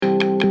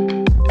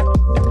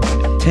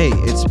Hey,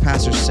 it's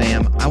Pastor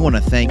Sam. I want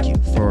to thank you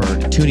for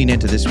tuning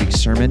into this week's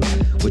sermon,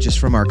 which is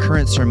from our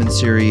current sermon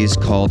series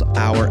called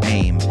Our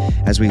Aim,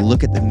 as we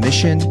look at the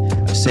mission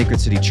of Sacred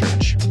City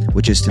Church,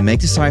 which is to make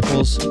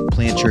disciples,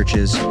 plant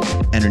churches,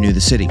 and renew the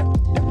city.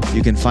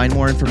 You can find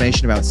more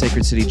information about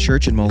Sacred City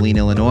Church in Moline,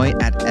 Illinois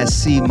at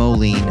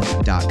scmoline.com.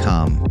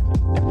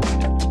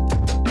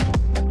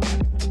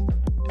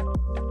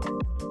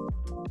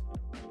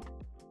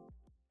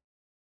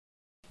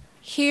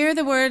 Hear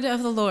the word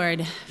of the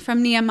Lord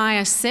from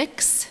Nehemiah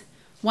 6,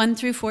 1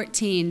 through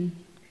 14.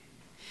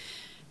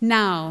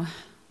 Now,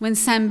 when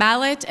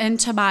Sanballat and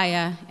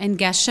Tobiah and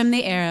Geshem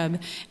the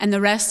Arab and the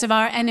rest of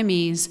our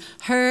enemies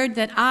heard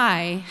that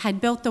I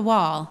had built the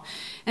wall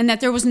and that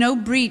there was no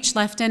breach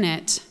left in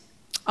it,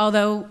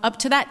 although up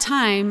to that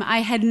time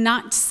I had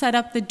not set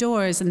up the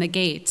doors and the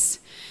gates,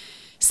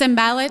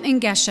 Sanballat and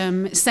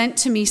Geshem sent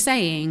to me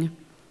saying,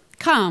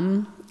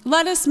 "Come,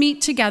 let us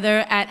meet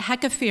together at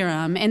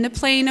Hecaphirem in the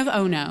plain of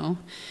Ono."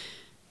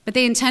 But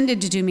they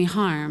intended to do me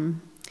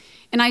harm.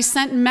 And I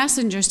sent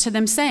messengers to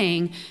them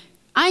saying,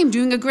 "I am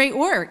doing a great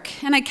work,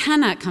 and I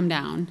cannot come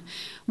down.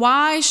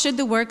 Why should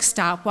the work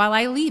stop while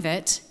I leave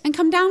it and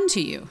come down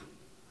to you?"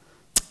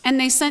 And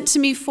they sent to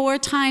me 4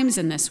 times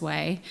in this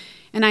way,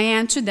 and I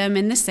answered them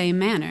in the same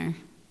manner.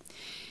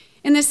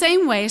 In the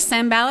same way,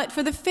 Sanballat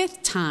for the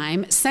 5th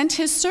time sent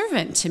his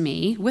servant to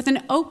me with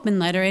an open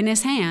letter in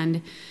his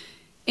hand.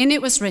 In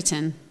it was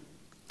written,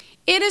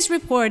 "It is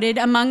reported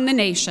among the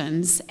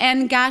nations,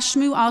 and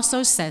Gashmu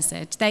also says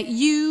it, that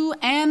you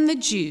and the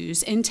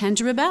Jews intend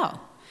to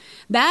rebel.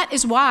 That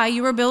is why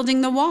you are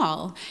building the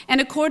wall, and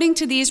according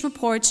to these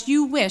reports,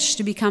 you wish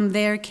to become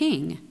their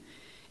king.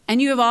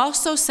 And you have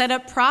also set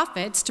up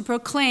prophets to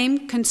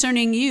proclaim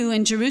concerning you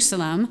in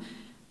Jerusalem,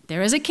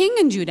 'There is a king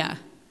in Judah.'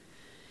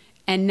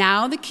 And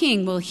now the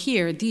king will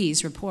hear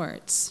these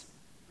reports.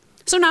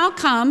 So now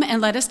come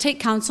and let us take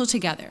counsel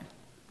together."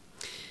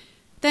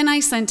 Then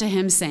I sent to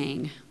him,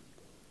 saying,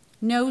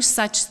 "No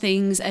such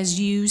things as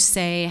you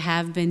say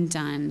have been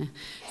done,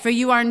 for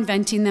you are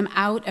inventing them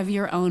out of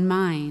your own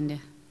mind."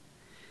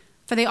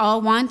 For they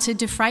all wanted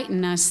to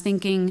frighten us,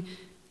 thinking,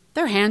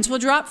 "Their hands will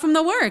drop from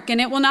the work,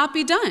 and it will not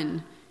be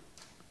done."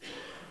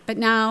 But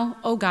now,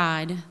 O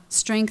God,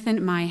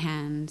 strengthen my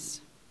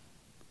hands.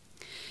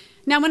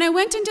 Now when I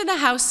went into the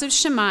house of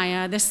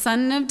Shemaiah, the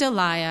son of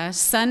Delaiah,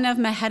 son of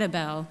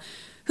Mehetabel,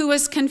 who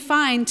was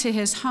confined to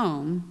his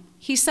home,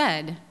 he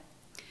said,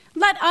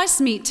 "Let us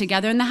meet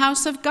together in the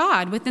house of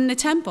God within the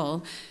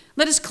temple.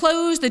 Let us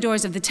close the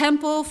doors of the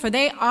temple, for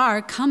they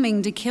are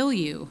coming to kill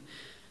you.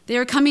 They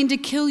are coming to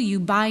kill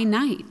you by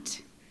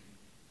night."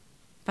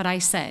 But I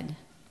said,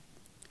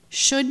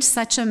 "Should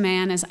such a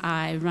man as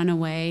I run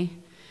away?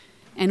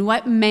 And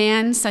what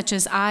man such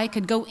as I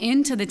could go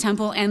into the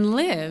temple and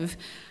live?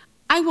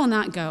 I will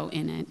not go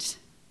in it."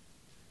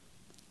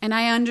 And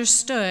I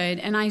understood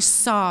and I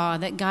saw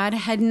that God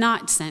had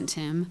not sent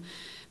him,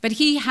 but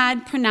he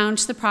had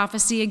pronounced the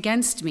prophecy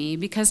against me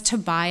because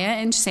Tobiah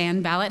and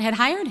Sanballat had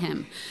hired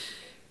him.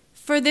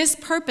 For this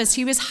purpose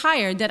he was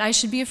hired, that I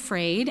should be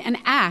afraid and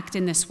act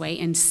in this way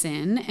in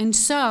sin, and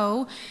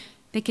so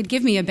they could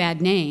give me a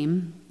bad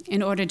name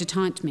in order to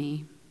taunt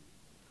me.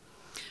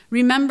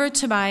 Remember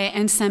Tobiah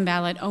and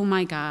Sanballat, O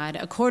my God,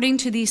 according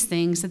to these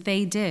things that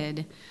they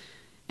did,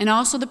 and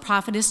also the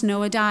prophetess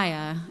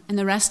Noadiah and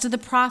the rest of the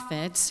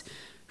prophets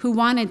who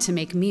wanted to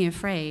make me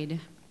afraid.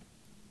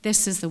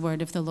 This is the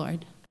word of the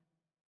Lord.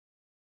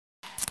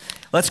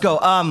 Let's go.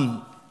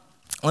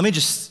 Let me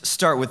just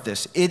start with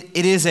this.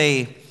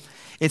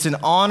 It's an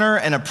honor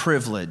and a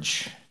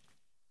privilege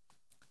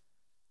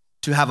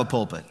to have a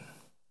pulpit.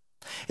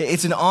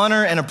 It's an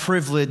honor and a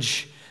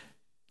privilege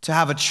to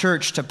have a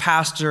church to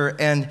pastor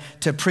and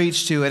to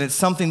preach to, and it's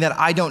something that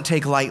I don't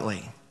take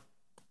lightly.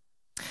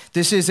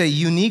 This is a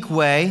unique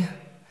way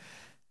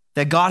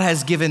that God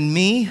has given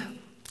me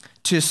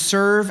to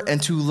serve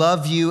and to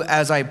love you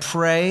as I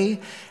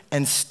pray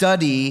and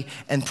study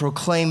and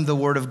proclaim the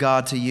word of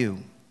God to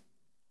you.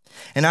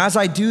 And as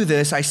I do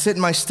this, I sit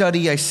in my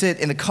study, I sit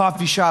in a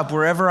coffee shop,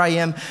 wherever I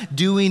am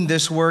doing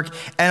this work,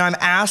 and I'm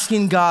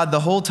asking God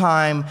the whole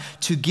time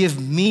to give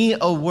me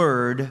a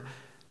word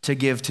to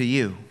give to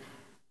you.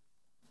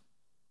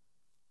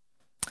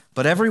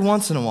 But every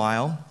once in a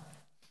while,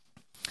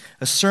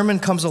 a sermon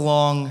comes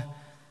along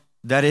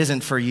that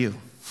isn't for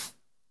you.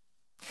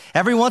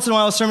 Every once in a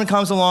while, a sermon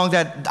comes along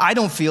that I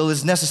don't feel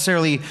is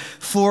necessarily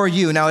for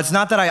you. Now, it's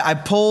not that I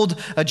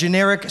pulled a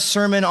generic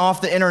sermon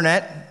off the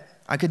internet.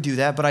 I could do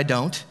that, but I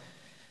don't.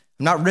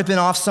 I'm not ripping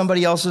off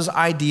somebody else's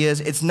ideas.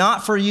 It's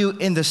not for you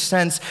in the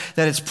sense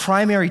that its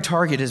primary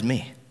target is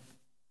me,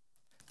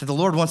 that the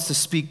Lord wants to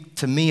speak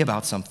to me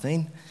about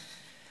something.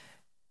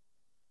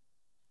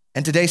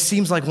 And today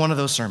seems like one of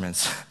those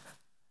sermons.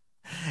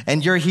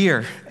 And you're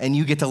here, and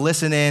you get to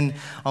listen in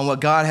on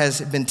what God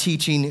has been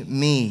teaching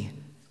me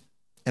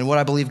and what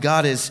I believe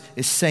God is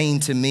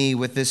saying to me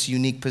with this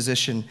unique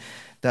position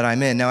that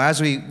I'm in. Now,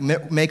 as we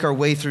make our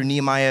way through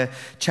Nehemiah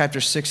chapter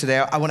 6 today,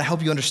 I want to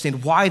help you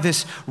understand why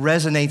this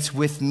resonates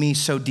with me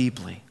so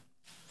deeply.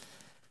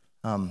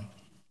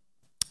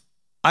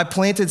 I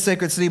planted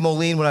Sacred City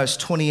Moline when I was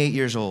 28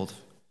 years old.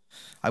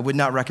 I would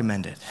not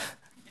recommend it.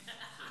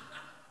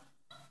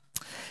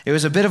 It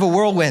was a bit of a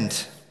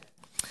whirlwind.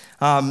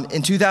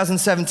 In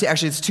 2017,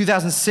 actually it's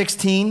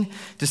 2016,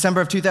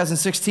 December of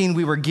 2016,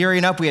 we were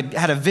gearing up. We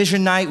had a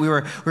vision night. We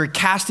were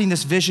casting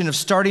this vision of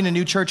starting a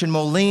new church in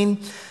Moline.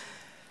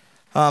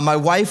 My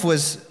wife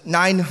was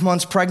 9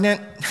 months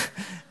pregnant,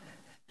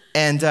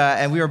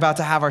 and we were about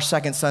to have our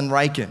second son,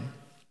 Riken.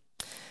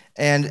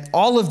 And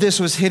all of this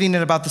was hitting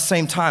at about the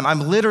same time. I'm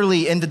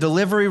literally in the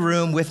delivery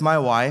room with my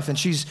wife, and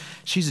she's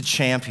a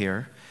champ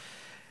here.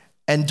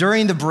 And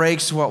during the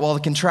breaks, while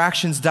the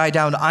contractions die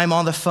down, I'm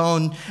on the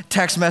phone,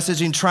 text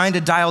messaging, trying to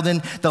dial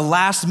in the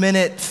last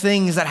minute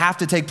things that have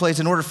to take place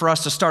in order for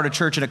us to start a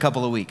church in a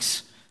couple of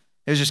weeks.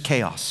 It was just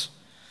chaos.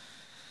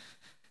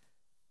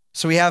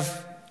 So we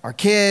have our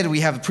kid, we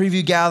have a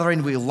preview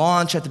gathering, we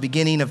launch at the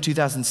beginning of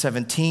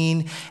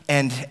 2017,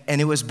 and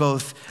it was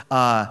both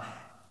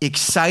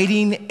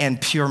exciting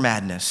and pure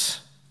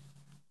madness.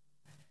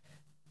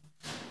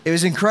 It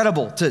was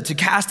incredible to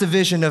cast a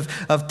vision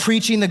of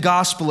preaching the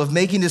gospel, of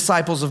making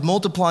disciples, of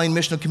multiplying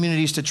missional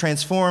communities to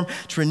transform,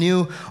 to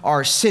renew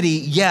our city,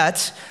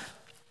 yet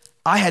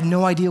I had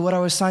no idea what I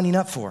was signing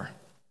up for.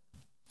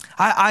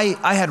 I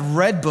had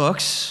read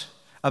books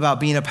about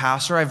being a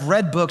pastor. I've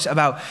read books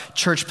about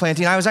church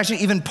planting. I was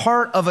actually even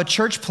part of a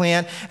church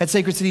plant at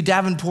Sacred City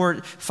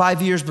Davenport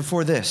 5 years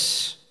before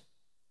this.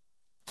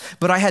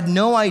 But I had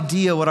no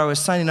idea what I was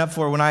signing up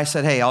for when I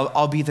said, hey,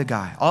 I'll be the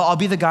guy. I'll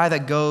be the guy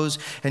that goes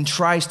and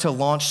tries to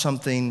launch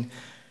something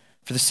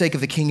for the sake of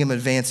the kingdom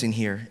advancing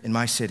here in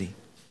my city.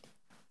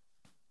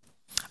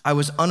 I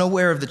was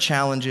unaware of the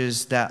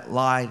challenges that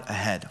lied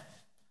ahead.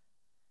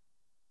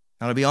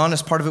 Now, to be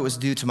honest, part of it was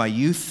due to my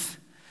youth,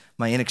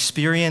 my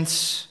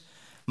inexperience,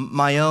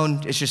 my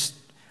own,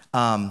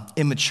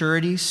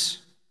 immaturities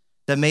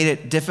that made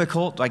it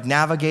difficult, like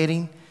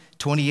navigating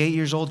 28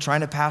 years old,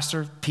 trying to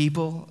pastor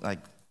people,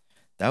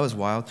 that was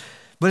wild.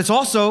 But it's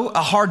also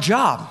a hard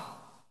job.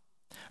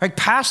 Like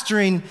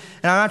pastoring,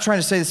 and I'm not trying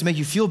to say this to make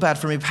you feel bad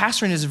for me,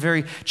 pastoring is a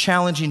very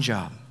challenging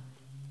job.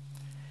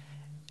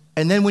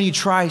 And then when you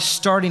try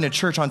starting a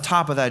church on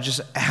top of that, it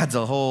just adds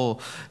a whole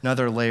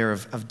another layer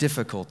of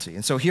difficulty.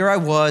 And so here I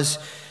was,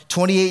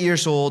 28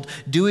 years old,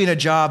 doing a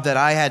job that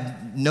I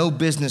had no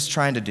business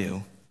trying to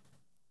do.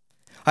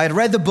 I had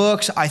read the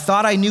books. I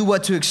thought I knew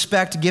what to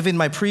expect given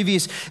my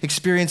previous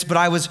experience, but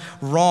I was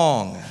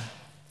wrong.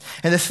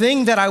 And the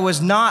thing that I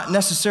was not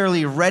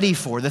necessarily ready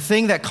for, the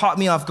thing that caught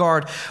me off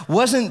guard,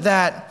 wasn't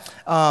that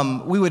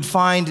we would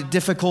find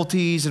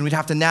difficulties and we'd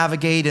have to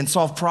navigate and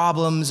solve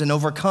problems and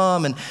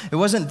overcome, and it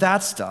wasn't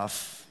that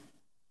stuff.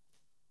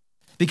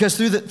 Because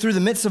through the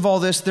midst of all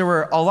this, there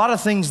were a lot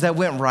of things that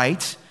went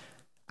right.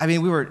 I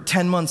mean, we were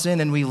 10 months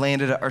in and we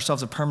landed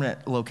ourselves a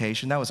permanent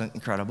location. That was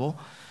incredible.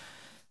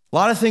 A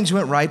lot of things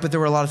went right, but there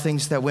were a lot of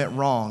things that went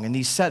wrong. And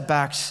these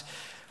setbacks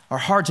are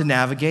hard to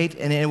navigate,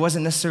 and it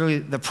wasn't necessarily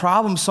the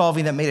problem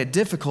solving that made it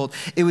difficult.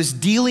 It was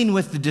dealing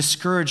with the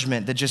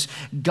discouragement that just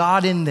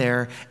got in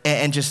there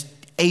and just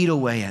ate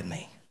away at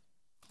me.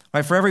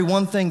 Right? For every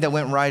one thing that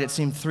went right, it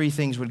seemed 3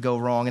 things would go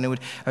wrong, and I would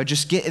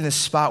just get in this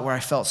spot where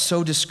I felt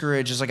so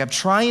discouraged. It's like I'm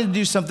trying to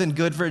do something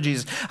good for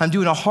Jesus. I'm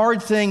doing a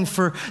hard thing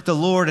for the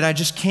Lord, and I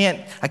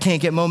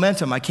can't get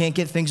momentum. I can't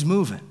get things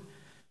moving.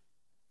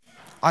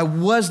 I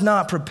was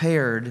not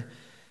prepared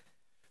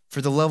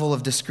for the level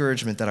of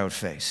discouragement that I would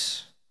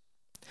face.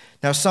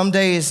 Now, some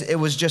days it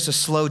was just a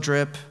slow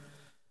drip,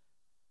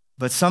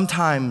 but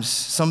sometimes,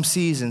 some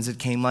seasons, it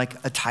came like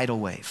a tidal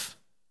wave.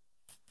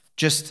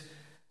 Just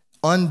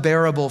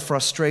unbearable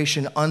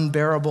frustration,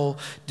 unbearable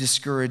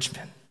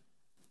discouragement.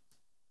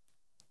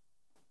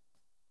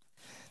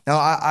 Now,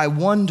 I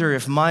wonder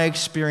if my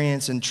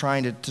experience in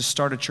trying to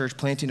start a church,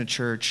 planting a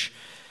church,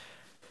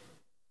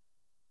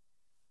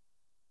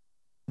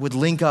 would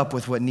link up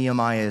with what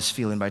Nehemiah is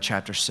feeling by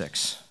chapter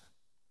 6.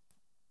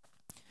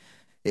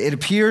 It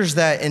appears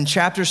that in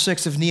chapter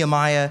 6 of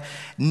Nehemiah,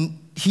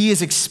 he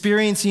is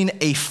experiencing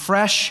a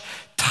fresh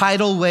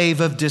tidal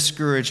wave of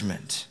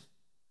discouragement.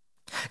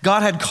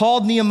 God had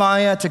called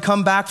Nehemiah to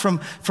come back from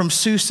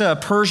Susa, a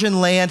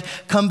Persian land,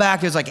 come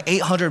back, it was like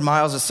 800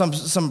 miles,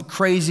 some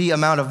crazy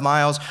amount of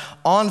miles,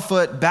 on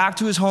foot back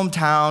to his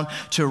hometown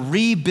to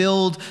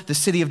rebuild the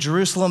city of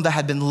Jerusalem that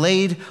had been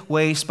laid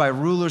waste by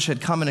rulers who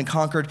had come in and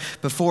conquered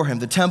before him.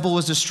 The temple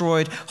was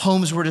destroyed,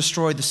 homes were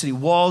destroyed, the city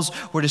walls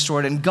were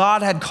destroyed, and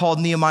God had called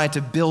Nehemiah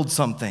to build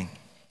something.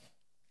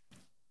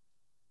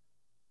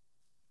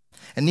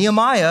 And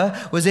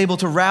Nehemiah was able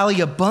to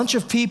rally a bunch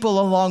of people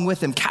along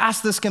with him,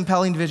 cast this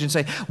compelling vision,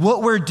 say,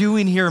 what we're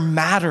doing here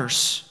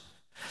matters.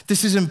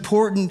 This is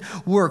important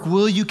work.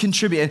 Will you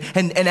contribute?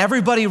 And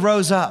everybody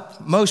rose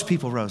up. Most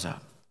people rose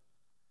up.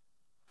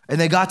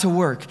 And they got to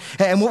work.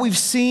 And what we've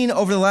seen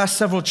over the last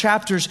several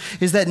chapters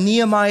is that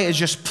Nehemiah is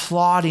just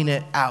plodding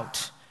it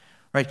out,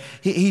 right?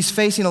 He's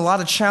facing a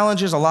lot of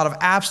challenges, a lot of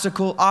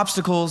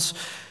obstacles,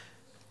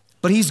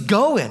 But he's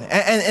going,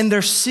 and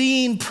they're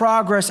seeing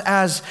progress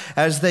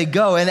as they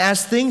go. And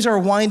as things are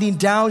winding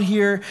down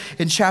here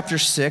in chapter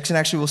 6, and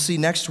actually we'll see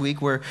next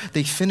week where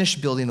they finish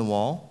building the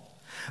wall.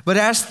 But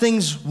as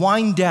things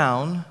wind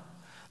down,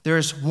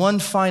 there's one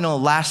final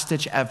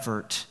last-ditch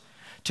effort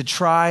to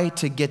try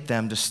to get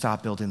them to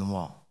stop building the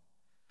wall.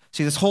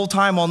 See, this whole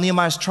time while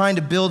Nehemiah's trying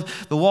to build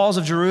the walls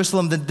of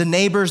Jerusalem, the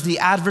neighbors, the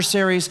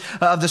adversaries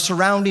of the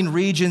surrounding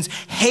regions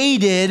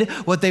hated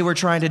what they were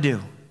trying to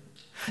do.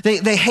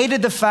 They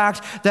hated the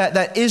fact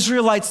that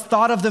Israelites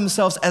thought of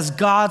themselves as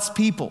God's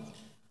people.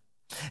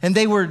 And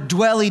they were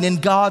dwelling in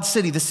God's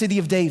city, the city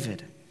of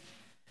David.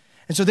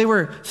 And so they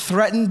were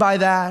threatened by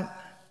that.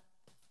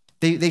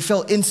 They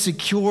felt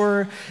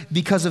insecure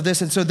because of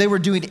this. And so they were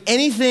doing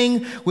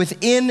anything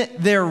within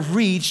their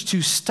reach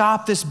to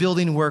stop this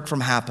building work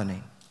from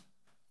happening.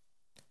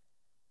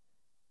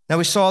 Now,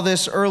 we saw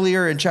this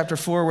earlier in chapter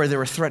 4 where they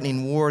were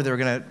threatening war. They were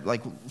going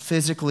to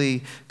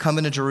physically come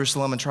into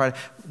Jerusalem and try to,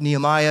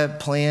 Nehemiah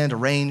planned,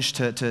 arranged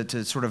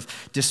to sort of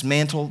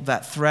dismantle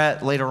that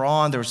threat. Later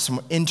on, there was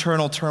some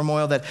internal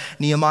turmoil that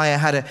Nehemiah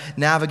had to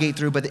navigate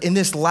through. But in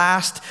this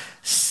last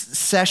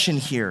session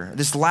here,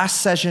 this last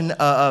session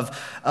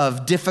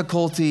of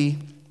difficulty,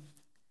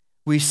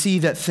 we see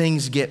that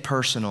things get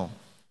personal.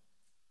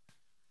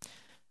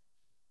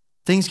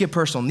 Things get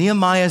personal.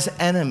 Nehemiah's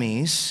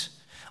enemies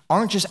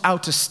aren't just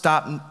out to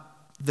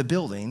stop the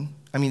building.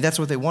 I mean, that's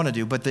what they want to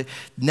do, but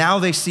now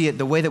they see it,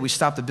 the way that we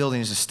stop the building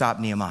is to stop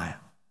Nehemiah.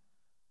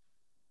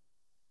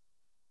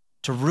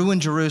 To ruin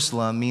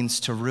Jerusalem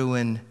means to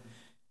ruin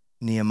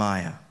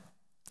Nehemiah.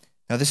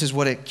 Now, this is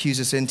what it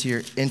cues us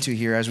into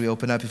here as we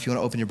open up. If you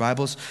want to open your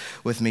Bibles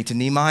with me to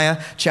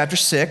Nehemiah chapter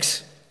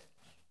 6,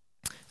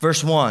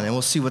 verse 1, and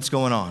we'll see what's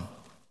going on.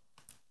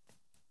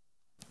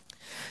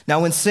 Now,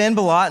 when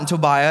Sanballat and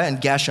Tobiah and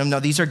Geshem, now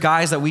these are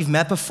guys that we've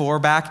met before,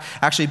 back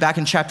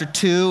in chapter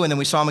 2, and then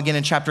we saw them again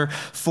in chapter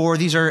 4.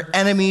 These are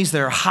enemies,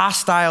 they're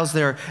hostiles,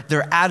 they're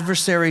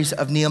adversaries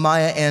of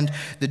Nehemiah and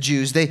the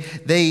Jews.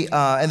 They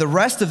and the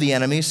rest of the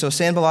enemies, so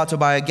Sanballat,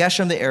 Tobiah,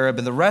 Geshem the Arab,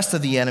 and the rest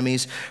of the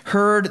enemies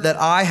heard that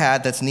I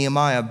had, that's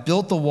Nehemiah,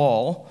 built the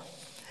wall,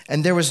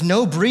 and there was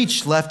no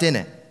breach left in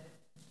it.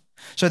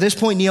 So at this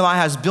point, Nehemiah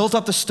has built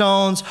up the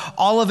stones,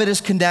 all of it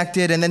is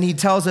connected, and then he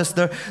tells us,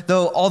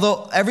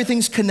 although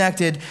everything's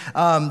connected,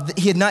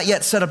 he had not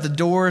yet set up the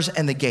doors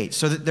and the gates.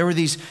 So there were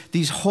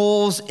these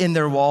holes in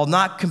their wall,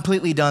 not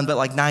completely done, but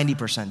like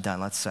 90% done,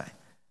 let's say.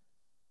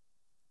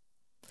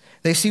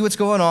 They see what's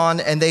going on,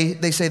 and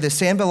they say, the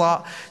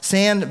Sanballat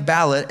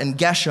and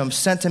Geshem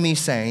sent to me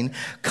saying,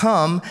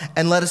 come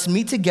and let us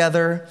meet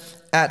together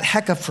at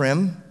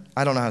Hekaphrim,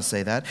 I don't know how to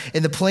say that,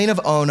 in the plain of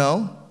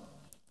Ono.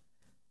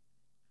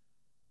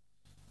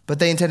 But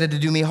they intended to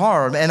do me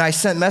harm. And I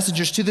sent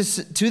messengers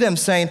to them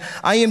saying,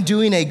 I am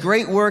doing a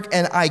great work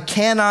and I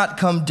cannot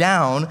come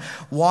down.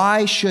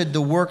 Why should the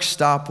work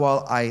stop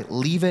while I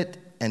leave it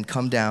and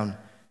come down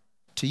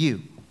to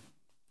you?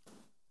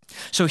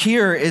 So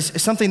here is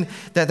something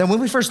that when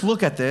we first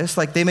look at this,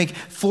 like they make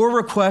 4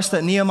 requests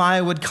that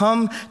Nehemiah would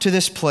come to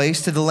this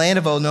place, to the land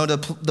of Ono,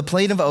 the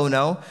plain of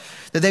Ono,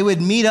 that they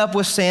would meet up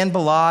with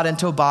Sanballat and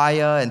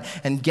Tobiah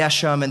and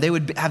Geshem, and they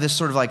would have this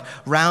sort of like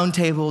round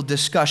table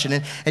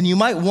discussion. And you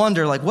might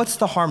wonder, like, what's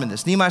the harm in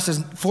this? Nehemiah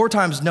says 4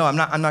 times, no, I'm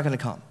not going to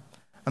come.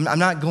 I'm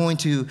not going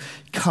to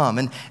come.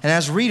 And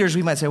as readers,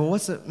 we might say, well,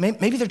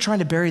 maybe they're trying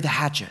to bury the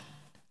hatchet.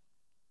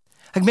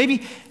 Like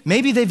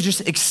maybe they've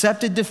just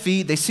accepted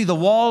defeat. They see the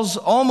walls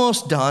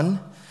almost done,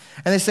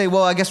 and they say,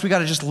 well, I guess we got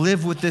to just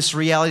live with this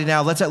reality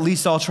now. Let's at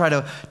least all try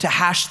to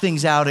hash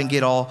things out and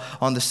get all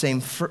on the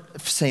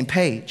same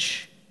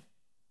page.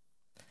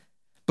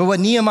 But what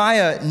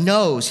Nehemiah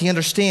knows, he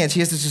understands, he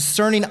has this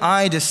discerning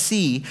eye to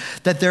see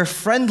that their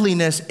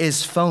friendliness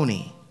is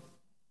phony.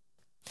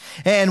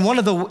 And one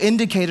of the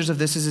indicators of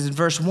this is in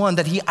verse 1,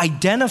 that he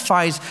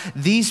identifies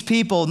these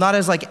people not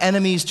as like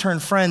enemies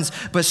turned friends,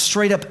 but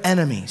straight up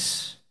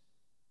enemies.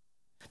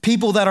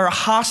 People that are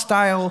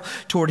hostile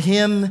toward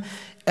him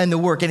and the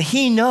work. And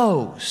he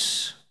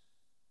knows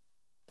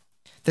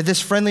that this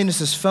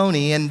friendliness is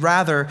phony, and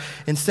rather,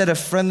 instead of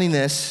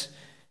friendliness,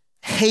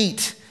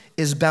 hate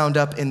is bound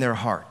up in their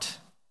heart.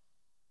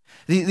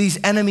 These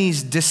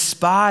enemies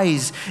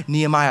despise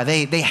Nehemiah.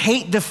 They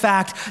hate the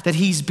fact that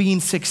he's being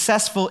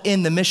successful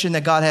in the mission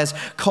that God has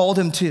called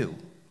him to.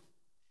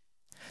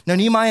 Now,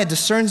 Nehemiah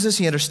discerns this,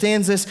 he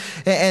understands this,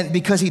 and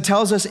because he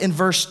tells us in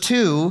verse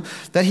 2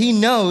 that he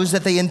knows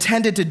that they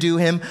intended to do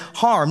him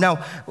harm. Now,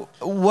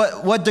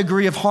 what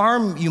degree of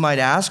harm, you might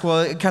ask?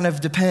 Well, it kind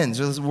of depends.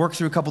 Let's work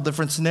through a couple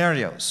different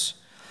scenarios.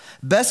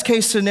 Best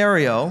case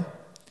scenario,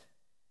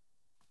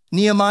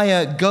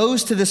 Nehemiah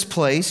goes to this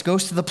place,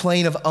 goes to the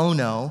plain of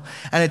Ono,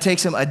 and it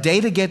takes him a day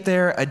to get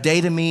there, a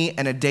day to meet,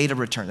 and a day to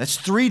return. That's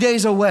 3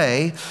 days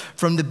away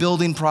from the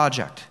building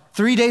project.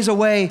 3 days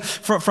away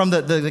from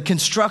the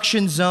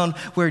construction zone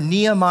where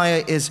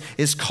Nehemiah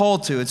is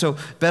called to. And so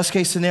best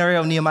case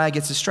scenario, Nehemiah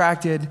gets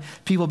distracted.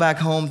 People back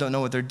home don't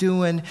know what they're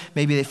doing.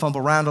 Maybe they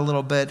fumble around a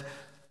little bit.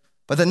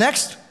 But the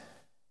next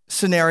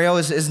scenario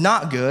is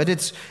not good.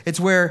 It's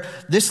where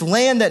this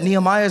land that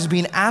Nehemiah is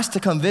being asked to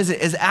come visit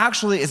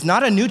it's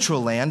not a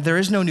neutral land. There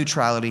is no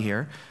neutrality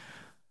here.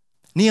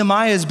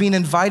 Nehemiah is being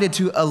invited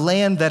to a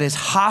land that is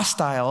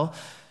hostile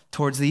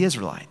towards the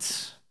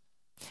Israelites.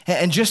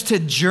 And just to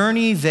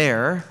journey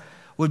there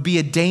would be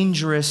a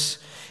dangerous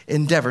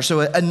endeavor. So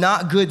a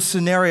not good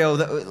scenario.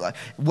 That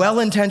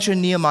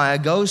well-intentioned Nehemiah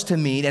goes to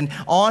meet, and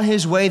on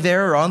his way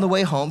there or on the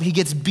way home, he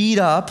gets beat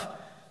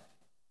up,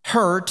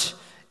 hurt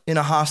in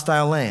a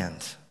hostile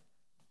land.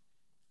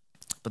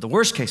 But the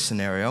worst case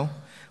scenario,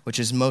 which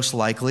is most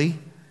likely,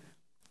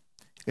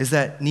 is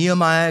that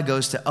Nehemiah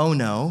goes to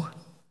Ono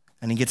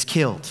and he gets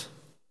killed.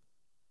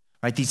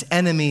 Right? These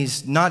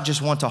enemies not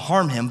just want to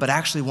harm him, but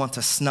actually want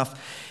to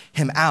snuff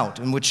him out,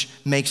 and which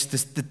makes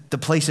the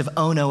place of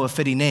Ono a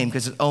fitting name,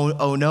 because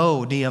oh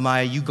no,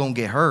 Nehemiah, you gonna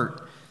get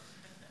hurt.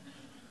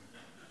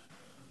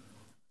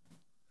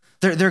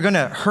 They're going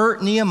to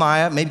hurt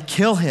Nehemiah, maybe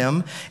kill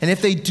him, and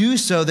if they do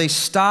so, they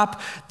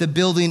stop the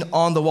building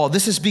on the wall.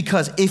 This is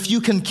because if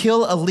you can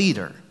kill a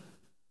leader,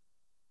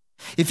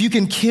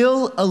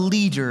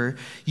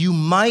 you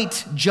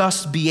might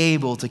just be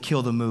able to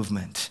kill the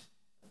movement.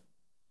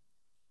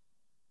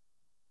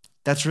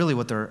 That's really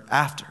what they're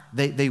after.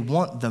 They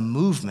want the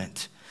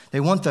movement. They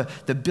want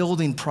the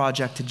building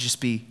project to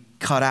just be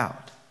cut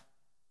out.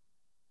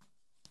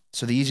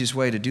 So the easiest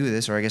way to do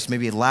this, or I guess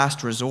maybe a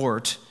last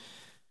resort,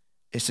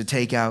 is to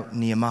take out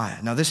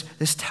Nehemiah. Now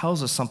this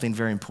tells us something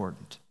very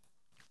important.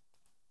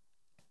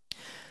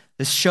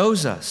 This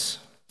shows us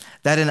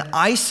that an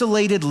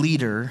isolated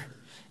leader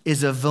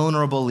is a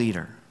vulnerable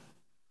leader.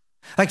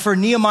 Like for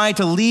Nehemiah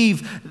to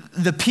leave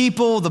the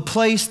people, the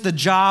place, the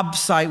job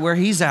site where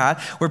he's at,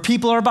 where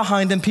people are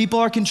behind him, people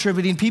are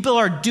contributing, people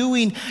are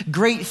doing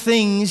great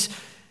things,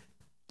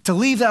 to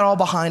leave that all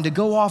behind, to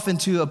go off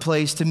into a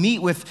place to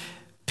meet with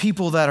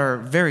people that are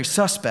very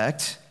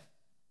suspect,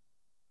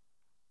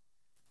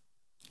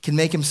 can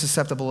make him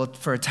susceptible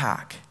for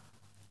attack.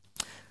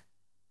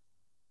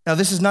 Now,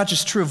 this is not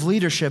just true of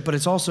leadership, but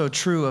it's also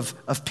true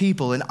of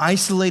people. An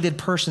isolated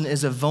person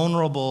is a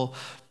vulnerable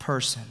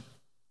person.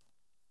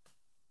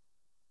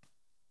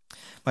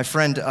 My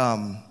friend,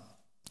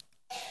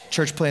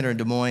 church planner in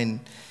Des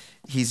Moines,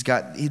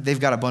 they've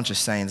got a bunch of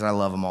sayings, and I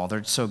love them all.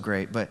 They're so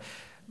great. But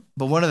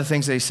one of the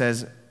things that he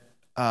says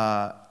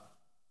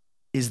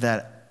is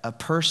that a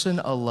person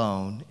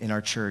alone in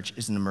our church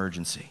is an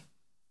emergency.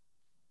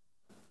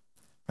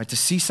 Right? To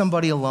see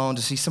somebody alone,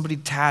 to see somebody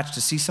detached,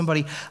 to see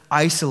somebody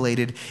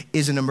isolated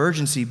is an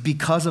emergency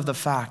because of the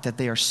fact that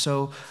they are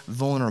so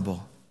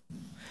vulnerable.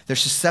 They're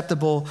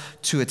susceptible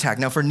to attack.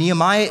 Now, for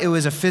Nehemiah, it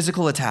was a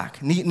physical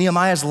attack.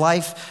 Nehemiah's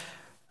life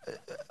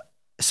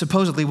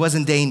supposedly was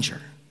in danger.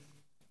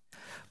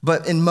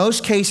 But in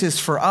most cases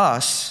for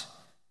us,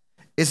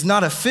 it's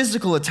not a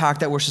physical attack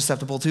that we're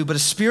susceptible to, but a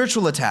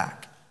spiritual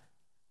attack.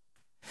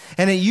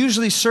 And it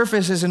usually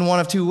surfaces in one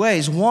of two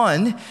ways.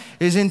 One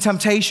is in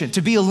temptation.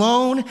 To be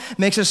alone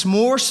makes us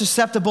more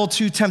susceptible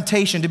to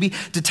temptation, to be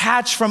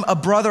detached from a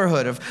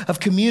brotherhood of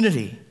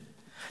community,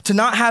 to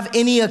not have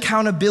any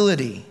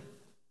accountability.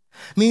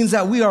 Means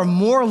that we are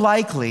more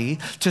likely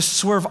to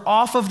swerve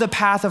off of the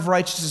path of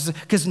righteousness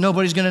because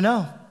nobody's going to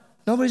know.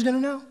 Nobody's going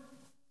to know.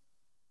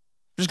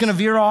 We're just going to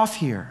veer off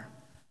here.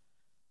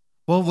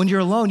 Well, when you're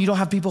alone, you don't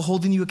have people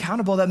holding you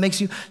accountable. That makes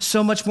you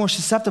so much more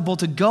susceptible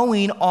to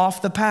going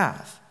off the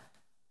path.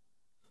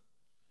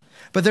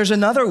 But there's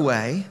another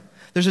way.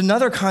 There's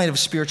another kind of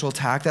spiritual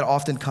attack that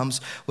often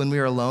comes when we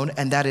are alone,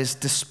 and that is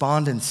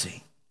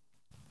despondency.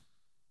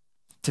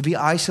 To be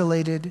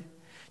isolated,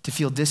 to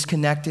feel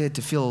disconnected,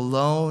 to feel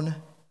alone.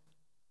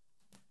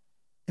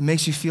 It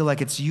makes you feel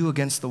like it's you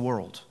against the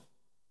world.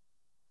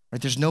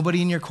 Right? There's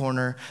nobody in your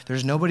corner.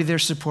 There's nobody there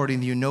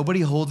supporting you,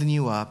 nobody holding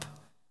you up.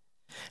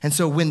 And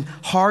so when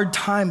hard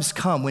times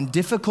come, when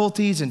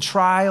difficulties and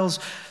trials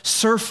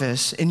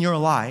surface in your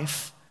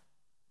life,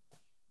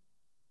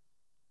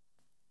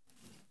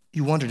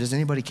 you wonder, does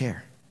anybody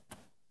care?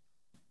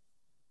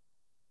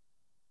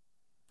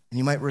 And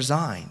you might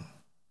resign,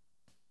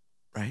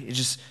 right? It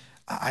just,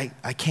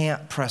 I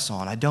can't press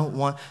on. I don't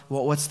want,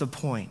 what's the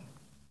point?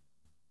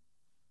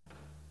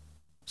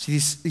 See,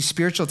 these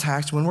spiritual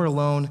attacks, when we're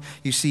alone,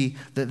 you see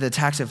the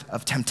attacks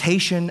of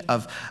temptation,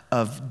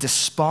 of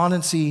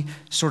despondency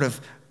sort of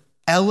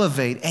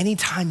elevate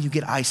anytime you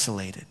get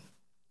isolated.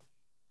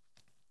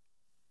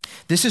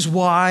 This is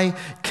why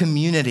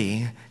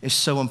community is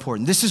so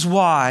important. This is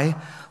why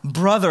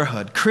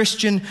brotherhood,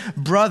 Christian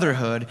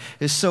brotherhood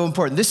is so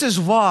important. This is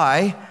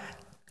why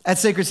at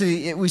Sacred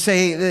City, we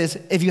say this: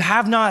 if you're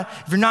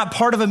not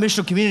part of a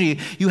missional community,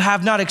 you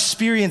have not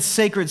experienced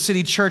Sacred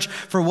City Church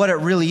for what it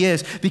really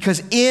is.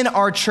 Because in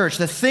our church,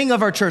 the thing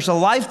of our church, the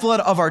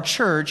lifeblood of our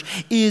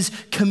church is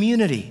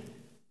community.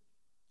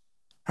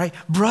 Right?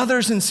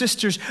 Brothers and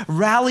sisters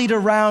rallied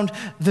around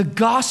the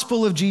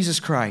gospel of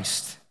Jesus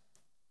Christ.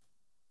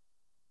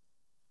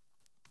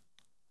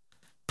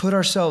 put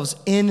ourselves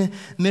in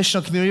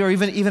missional community, or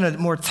even a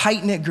more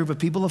tight-knit group of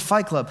people, a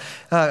fight club,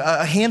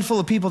 a handful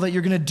of people that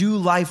you're going to do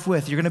life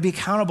with, you're going to be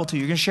accountable to,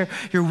 you're going to share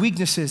your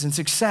weaknesses and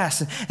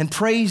success and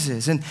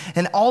praises and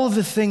all of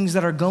the things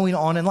that are going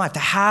on in life, to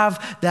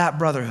have that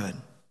brotherhood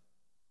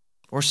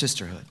or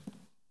sisterhood.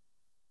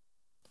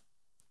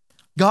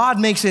 God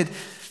makes it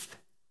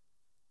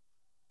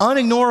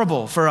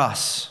unignorable for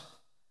us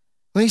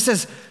when he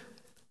says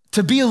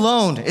to be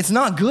alone. It's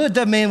not good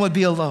that man would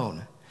be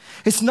alone.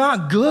 It's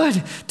not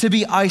good to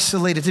be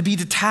isolated, to be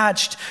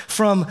detached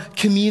from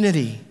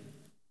community.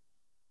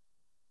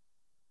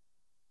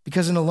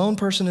 Because an alone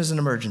person is an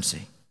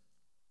emergency.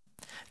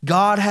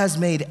 God has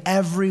made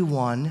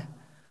everyone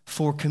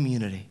for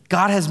community.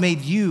 God has made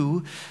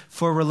you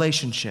for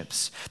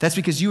relationships. That's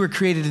because you were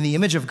created in the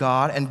image of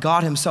God, and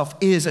God himself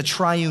is a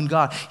triune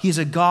God. He is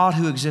a God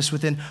who exists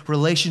within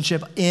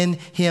relationship in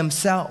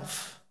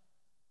himself.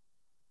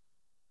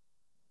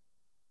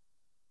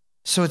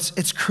 So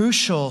it's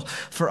crucial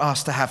for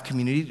us to have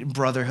community,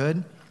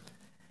 brotherhood.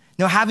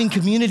 Now, having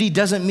community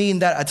doesn't mean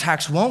that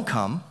attacks won't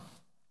come.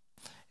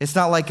 It's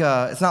not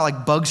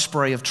like bug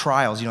spray of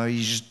trials. You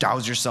just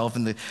douse yourself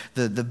in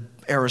the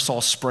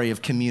aerosol spray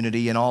of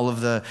community, and all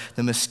of the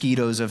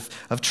mosquitoes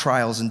of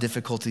trials and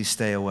difficulties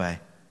stay away.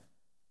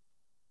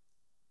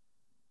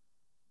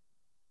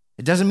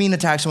 It doesn't mean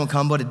attacks won't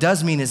come. What it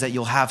does mean is that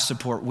you'll have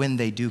support when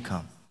they do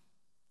come.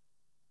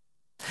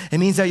 It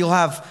means that you'll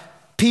have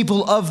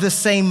people of the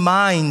same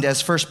mind, as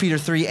 1 Peter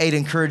 3:8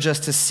 encourage us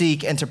to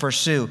seek and to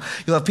pursue.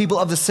 You'll have people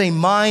of the same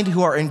mind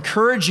who are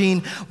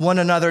encouraging one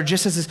another,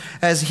 just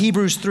as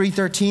Hebrews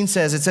 3:13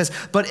 says. It says,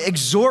 but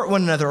exhort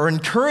one another or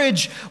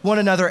encourage one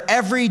another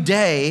every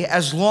day,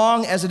 as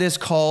long as it is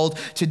called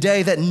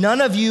today, that none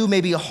of you may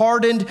be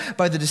hardened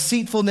by the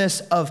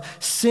deceitfulness of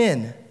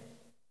sin.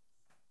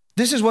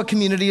 This is what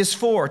community is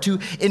for, to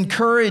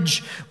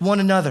encourage one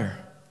another.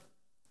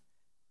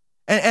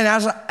 And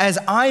as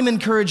I'm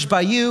encouraged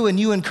by you and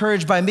you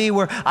encouraged by me,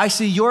 where I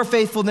see your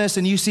faithfulness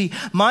and you see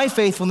my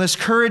faithfulness,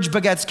 courage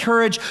begets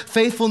courage,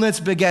 faithfulness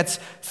begets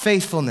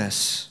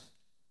faithfulness.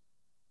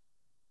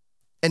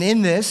 And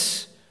in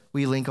this,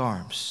 we link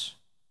arms.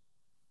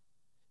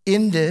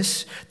 In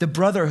this, the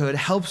brotherhood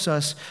helps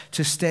us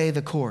to stay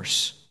the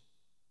course.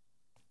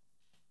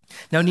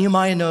 Now,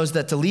 Nehemiah knows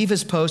that to leave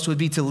his post would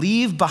be to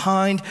leave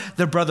behind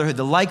the brotherhood,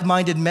 the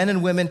like-minded men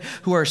and women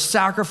who are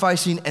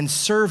sacrificing and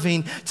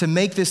serving to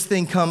make this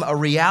thing come a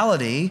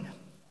reality.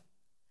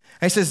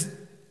 And he says,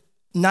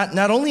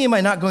 not only am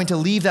I not going to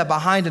leave that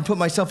behind and put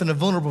myself in a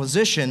vulnerable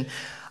position,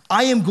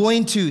 I am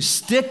going to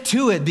stick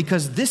to it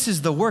because this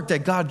is the work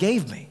that God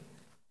gave me.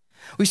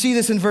 We see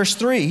this in verse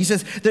 3. He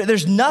says,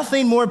 there's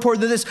nothing more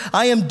important than this.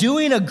 I am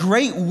doing a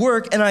great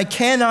work and I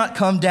cannot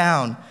come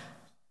down.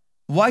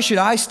 Why should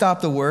I stop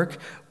the work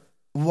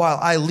while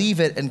I leave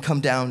it and come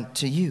down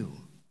to you?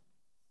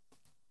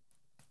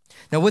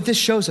 Now, what this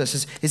shows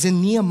us is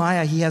in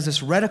Nehemiah, he has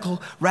this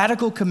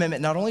radical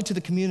commitment, not only to the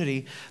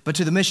community, but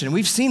to the mission. And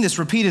we've seen this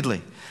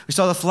repeatedly. We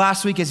saw this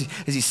last week as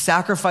he's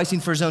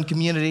sacrificing for his own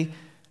community.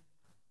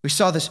 We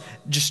saw this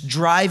just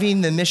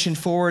driving the mission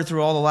forward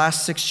through all the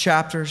last 6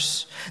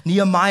 chapters.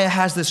 Nehemiah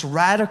has this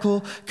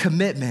radical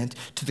commitment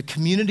to the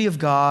community of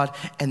God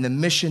and the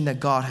mission that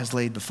God has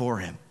laid before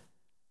him.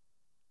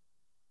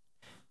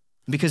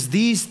 Because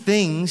these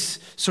things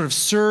sort of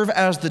serve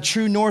as the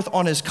true north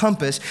on his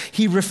compass,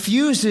 he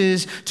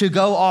refuses to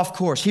go off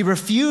course. He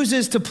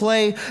refuses to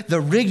play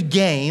the rigged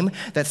game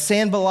that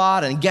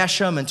Sanballat and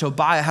Geshem and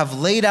Tobiah have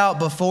laid out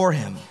before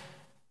him.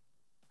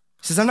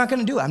 He says, I'm not going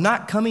to do it. I'm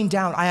not coming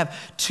down. I have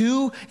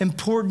too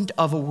important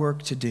of a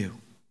work to do.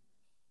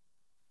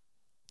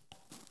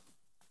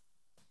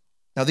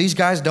 Now, these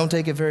guys don't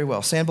take it very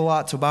well.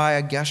 Sanballat,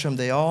 Tobiah, Geshem,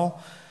 they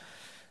all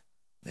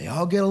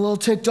get a little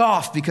ticked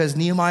off because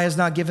Nehemiah is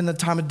not given the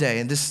time of day.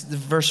 And this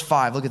verse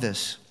 5, look at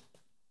this.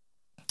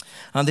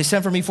 They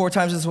sent for me 4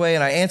 times this way,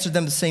 and I answered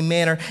them the same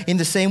manner. In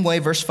the same way,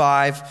 verse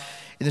 5,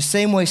 in the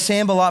same way,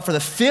 Sanballat for the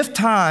 5th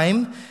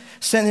time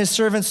sent his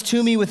servants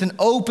to me with an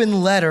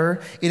open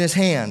letter in his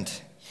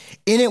hand.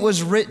 In it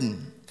was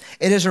written,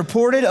 it is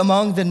reported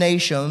among the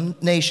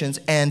nations,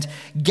 and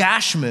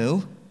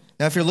Gashmu.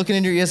 Now, if you're looking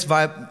in your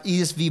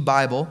ESV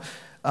Bible,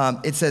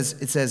 it says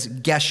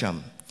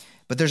Geshem.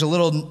 But there's a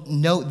little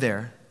note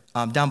there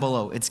down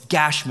below. It's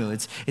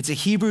Gashmu. It's a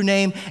Hebrew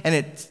name, and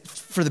it's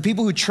for the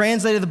people who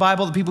translated the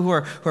Bible, the people who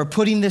are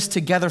putting this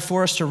together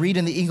for us to read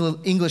in the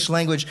English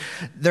language.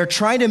 They're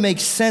trying to make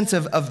sense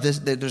of this.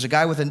 There's a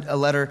guy with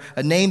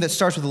a name that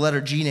starts with the letter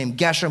G named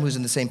Geshem, who's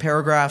in the same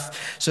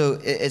paragraph. So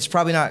it's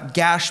probably not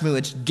Gashmu,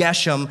 it's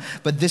Geshem,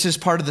 but this is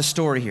part of the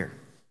story here.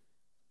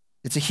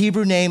 It's a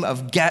Hebrew name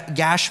of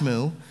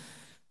Gashmu.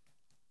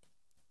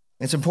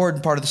 It's an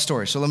important part of the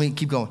story, so let me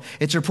keep going.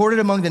 It's reported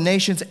among the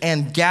nations,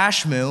 and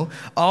Gashmu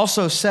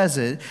also says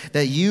it,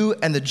 that you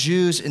and the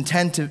Jews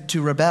intend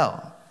to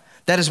rebel.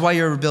 That is why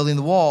you're rebuilding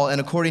the wall, and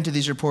according to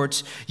these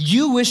reports,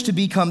 you wish to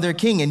become their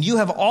king, and you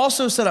have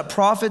also set up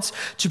prophets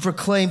to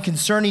proclaim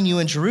concerning you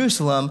in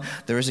Jerusalem,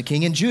 there is a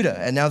king in Judah,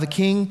 and now the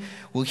king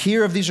will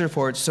hear of these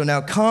reports, so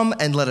now come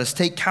and let us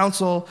take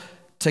counsel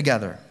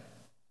together.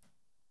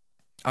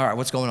 All right,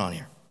 what's going on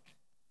here?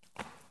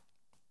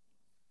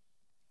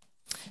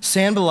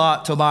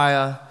 Sanballat,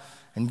 Tobiah,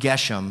 and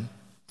Geshem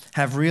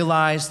have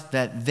realized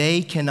that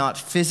they cannot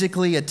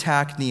physically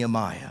attack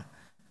Nehemiah.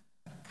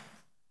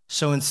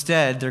 So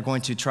instead, they're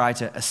going to try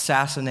to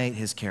assassinate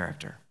his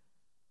character.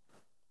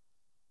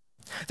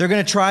 They're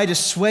going to try to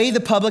sway the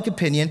public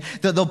opinion,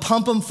 that they'll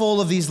pump him full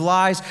of these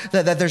lies,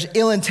 that there's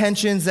ill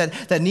intentions,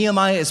 that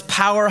Nehemiah is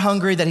power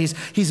hungry, that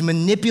he's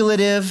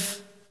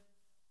manipulative.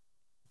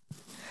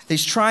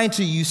 He's trying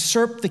to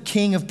usurp the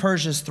king of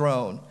Persia's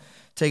throne,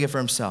 take it for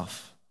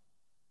himself.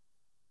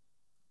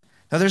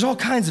 Now, there's all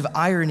kinds of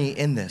irony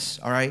in this,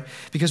 all right?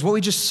 Because what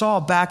we just saw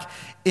back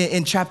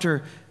in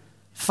chapter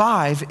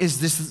 5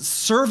 is this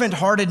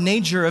servant-hearted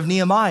nature of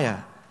Nehemiah.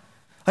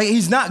 Like,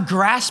 he's not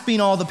grasping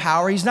all the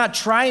power. He's not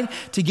trying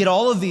to get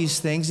all of these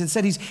things.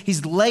 Instead,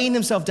 he's laying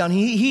himself down.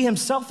 He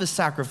himself is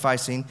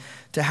sacrificing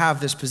to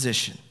have this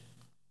position.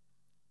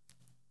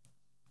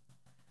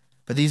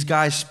 But these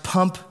guys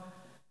pump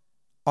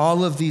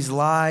all of these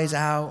lies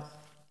out,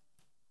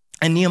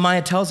 and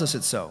Nehemiah tells us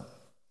it's so.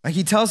 Like,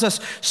 he tells us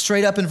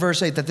straight up in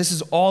verse 8 that this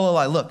is all a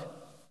lie. Look,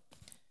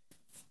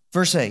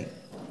 verse 8.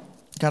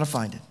 Gotta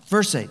find it.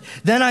 Verse 8.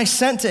 Then I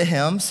sent to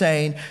him,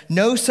 saying,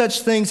 no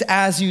such things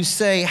as you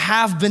say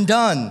have been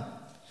done,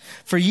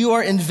 for you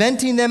are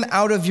inventing them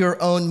out of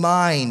your own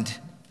mind.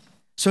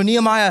 So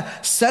Nehemiah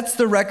sets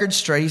the record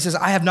straight. He says,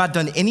 I have not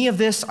done any of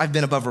this. I've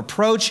been above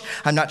reproach.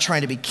 I'm not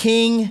trying to be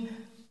king.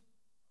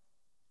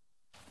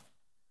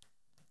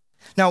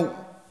 Now,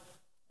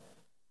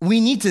 we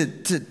need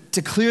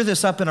to clear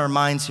this up in our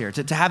minds here,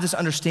 to have this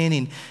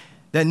understanding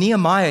that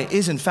Nehemiah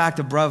is in fact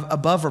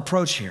above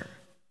reproach here.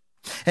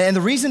 And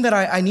the reason that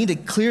I need to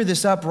clear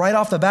this up right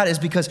off the bat is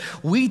because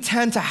we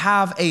tend to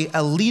have a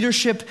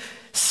leadership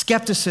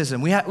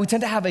skepticism. We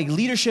tend to have a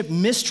leadership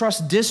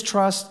mistrust,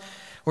 distrust,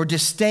 or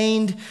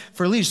disdain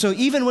for leaders. So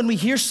even when we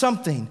hear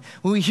something,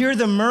 when we hear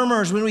the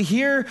murmurs, when we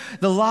hear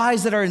the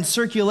lies that are in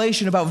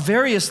circulation about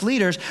various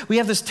leaders, we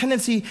have this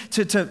tendency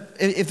to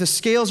if the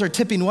scales are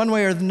tipping one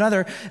way or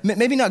another,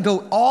 maybe not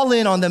go all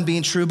in on them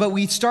being true, but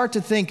we start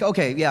to think,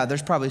 okay, yeah,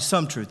 there's probably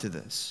some truth to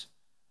this.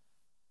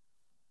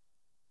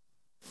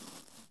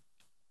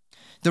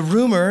 The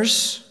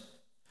rumors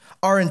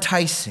are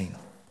enticing,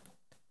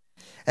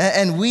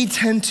 and we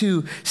tend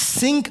to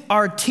sink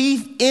our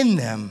teeth in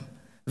them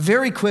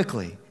very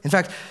quickly. In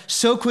fact,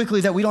 so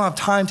quickly that we don't have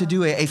time to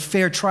do a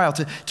fair trial,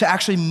 to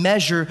actually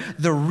measure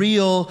the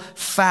real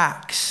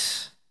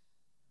facts,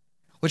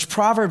 which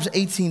Proverbs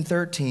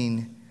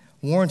 18:13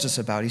 warns us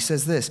about. He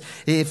says this,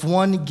 if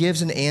one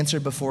gives an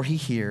answer before he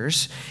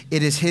hears,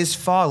 it is his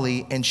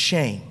folly and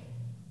shame.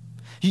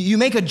 You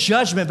make a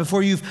judgment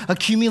before you've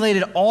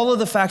accumulated all of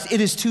the facts. It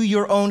is to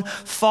your own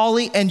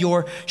folly and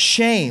your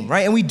shame,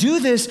 right? And we do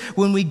this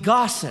when we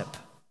gossip.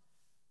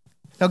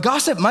 Now,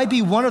 gossip might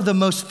be one of the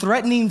most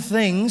threatening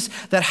things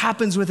that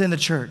happens within the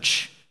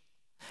church.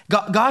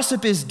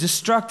 Gossip is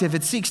destructive.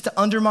 It seeks to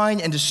undermine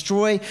and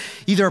destroy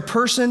either a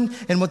person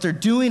and what they're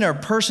doing or a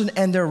person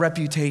and their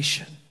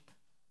reputation.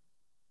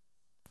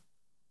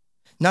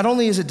 Not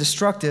only is it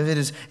destructive, it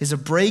is a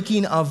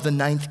breaking of the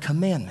 9th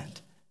commandment.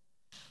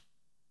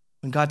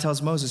 When God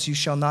tells Moses, you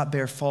shall not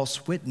bear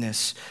false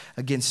witness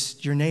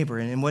against your neighbor.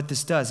 And what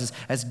this does is,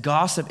 as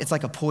gossip, it's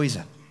like a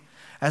poison.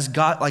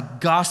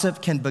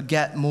 Gossip can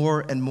beget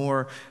more and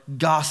more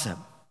gossip.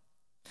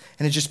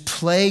 And it just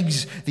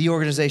plagues the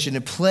organization.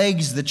 It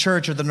plagues the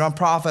church or the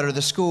nonprofit or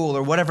the school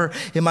or whatever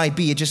it might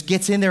be. It just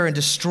gets in there and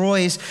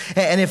destroys.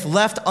 And if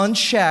left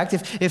unchecked,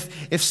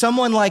 if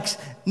someone like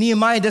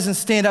Nehemiah doesn't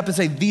stand up and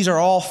say, these are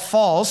all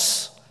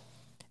false,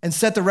 and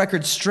set the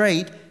record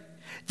straight,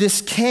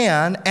 this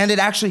can, and it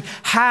actually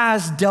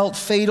has dealt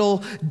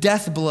fatal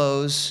death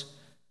blows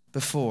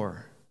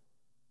before.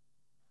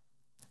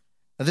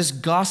 Now, this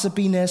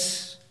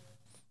gossipiness,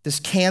 this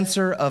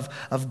cancer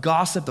of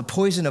gossip, the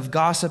poison of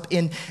gossip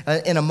in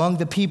among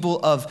the people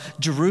of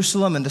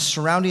Jerusalem and the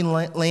surrounding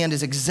land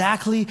is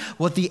exactly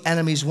what the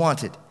enemies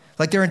wanted.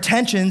 Like, their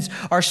intentions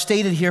are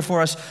stated here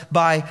for us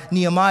by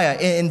Nehemiah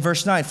in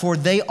verse 9. For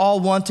they all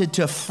wanted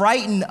to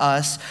frighten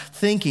us,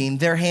 thinking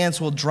their hands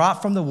will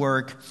drop from the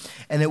work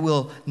and it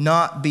will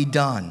not be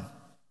done.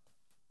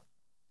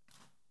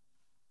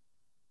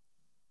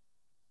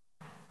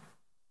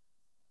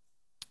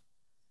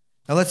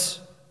 Now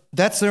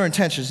that's their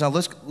intentions. Now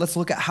let's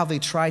look at how they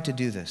try to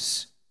do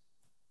this.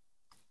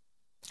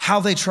 How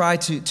they try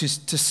to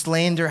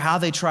slander, how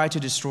they try to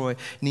destroy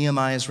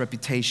Nehemiah's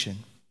reputation.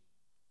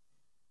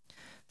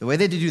 The way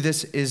they do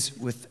this is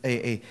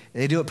they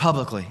do it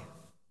publicly.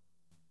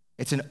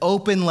 It's an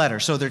open letter.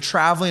 So they're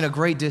traveling a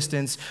great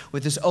distance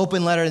with this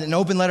open letter. And an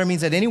open letter means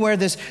that anywhere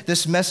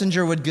this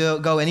messenger would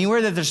go,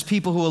 anywhere that there's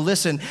people who will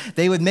listen,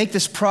 they would make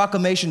this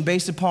proclamation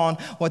based upon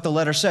what the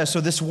letter says.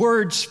 So this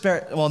word,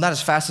 not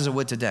as fast as it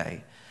would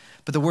today,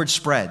 but the word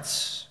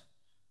spreads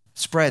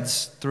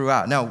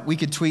throughout. Now, we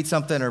could tweet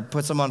something or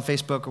put something on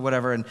Facebook or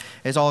whatever, and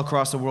it's all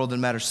across the world in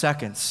a matter of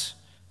seconds.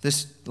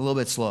 This, a little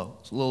bit slow.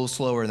 It's a little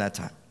slower in that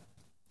time.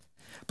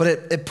 But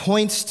it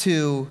points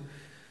to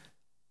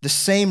the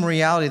same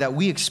reality that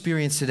we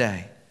experience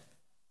today.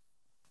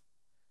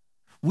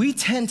 We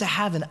tend to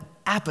have an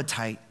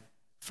appetite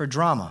for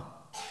drama.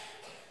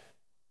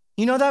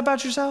 You know that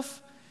about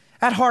yourself?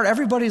 At heart,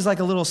 everybody's like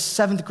a little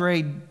 7th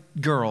grade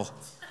girl.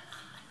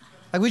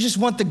 Like we just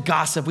want the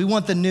gossip, we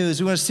want the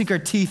news, we want to sink our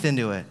teeth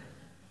into it.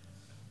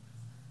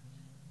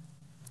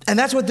 And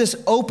that's what this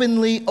open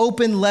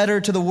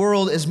letter to the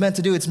world is meant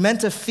to do. It's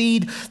meant to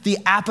feed the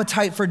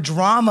appetite for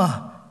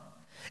drama.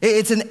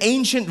 It's an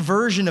ancient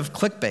version of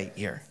clickbait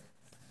here.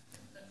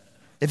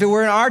 If it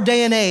were in our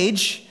day and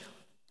age,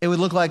 it would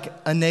look like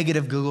a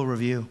negative Google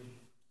review.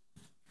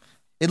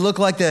 It'd look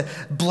like the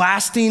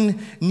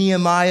blasting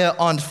Nehemiah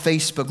on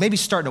Facebook, maybe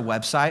starting a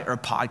website or a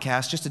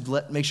podcast just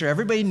to make sure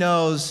everybody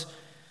knows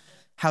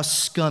how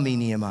scummy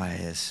Nehemiah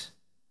is.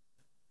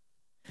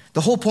 The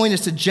whole point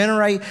is to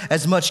generate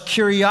as much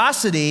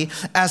curiosity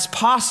as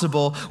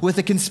possible with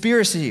a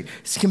conspiracy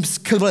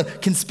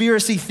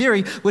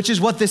theory, which is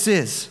what this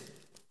is.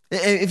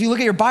 If you look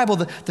at your Bible,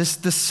 the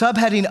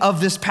subheading of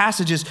this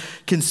passage is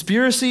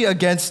Conspiracy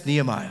Against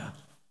Nehemiah.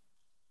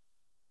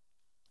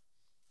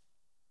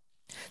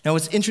 Now,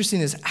 what's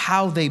interesting is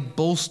how they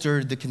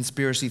bolstered the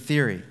conspiracy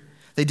theory.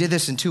 They did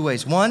this in 2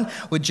 ways. 1,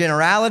 with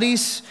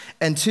generalities,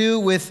 and 2,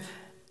 with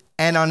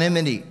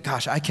anonymity.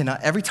 Gosh, I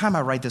cannot, every time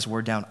I write this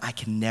word down, I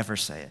can never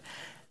say it.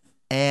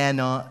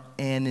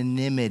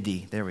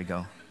 Anonymity. There we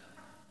go.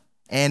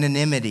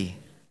 Anonymity.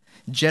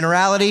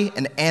 Generality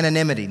and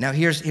anonymity. Now,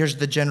 here's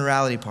the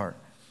generality part.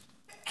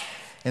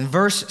 In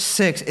verse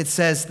 6, it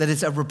says that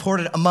it's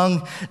reported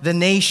among the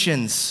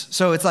nations.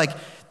 So it's like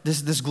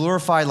this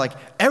glorified, like,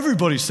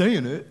 everybody's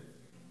saying it.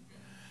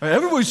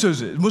 Everybody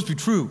says it. It must be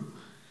true.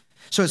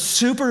 So it's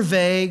super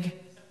vague.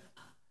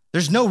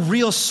 There's no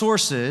real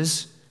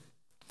sources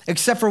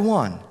except for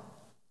one.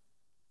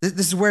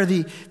 This is where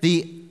the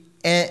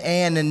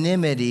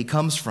anonymity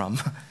comes from.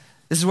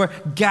 This is where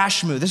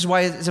Gashmu, this is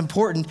why it's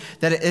important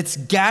that it's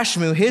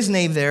Gashmu, his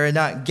name there, and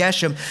not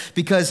Geshem,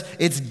 because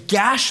it's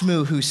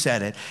Gashmu who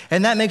said it.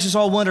 And that makes us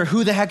all wonder,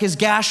 who the heck is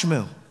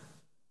Gashmu?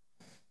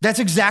 That's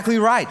exactly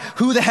right.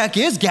 Who the heck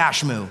is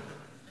Gashmu?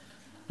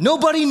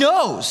 Nobody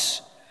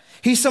knows.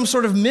 He's some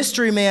sort of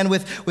mystery man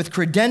with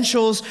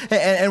credentials,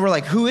 and we're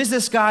like, who is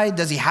this guy?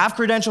 Does he have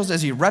credentials?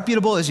 Is he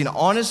reputable? Is he an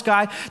honest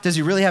guy? Does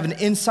he really have an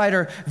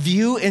insider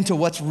view into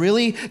what's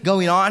really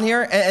going on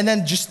here? And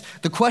then just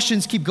the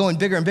questions keep going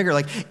bigger and bigger,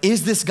 like,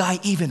 is this guy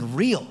even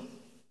real?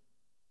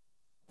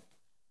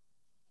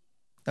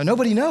 Now,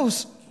 nobody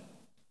knows.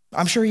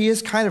 I'm sure he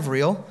is kind of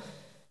real.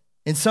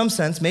 In some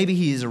sense, maybe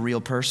he is a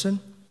real person.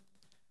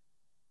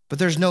 But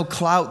there's no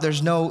clout,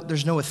 there's no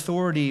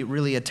authority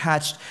really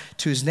attached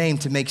to his name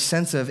to make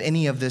sense of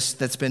any of this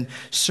that's been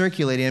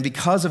circulating. And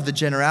because of the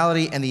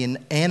generality and the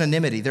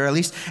anonymity, they're at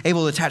least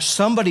able to attach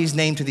somebody's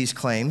name to these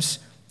claims.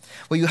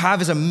 What you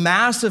have is a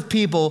mass of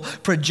people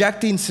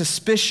projecting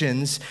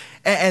suspicions,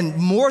 and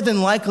more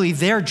than likely,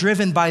 they're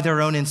driven by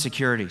their own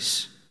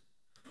insecurities.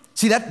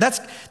 See,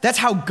 that's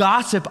how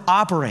gossip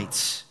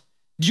operates.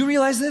 Do you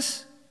realize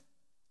this?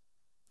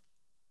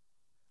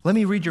 Let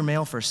me read your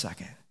mail for a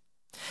second.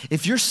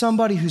 If you're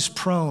somebody who's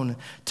prone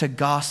to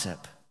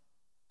gossip,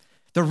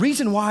 the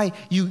reason why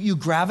you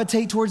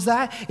gravitate towards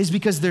that is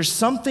because there's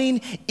something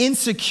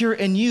insecure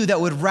in you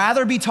that would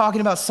rather be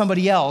talking about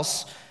somebody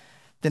else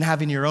than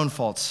having your own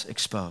faults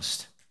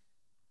exposed.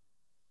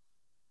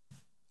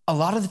 A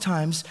lot of the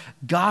times,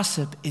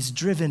 gossip is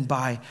driven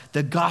by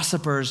the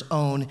gossiper's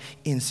own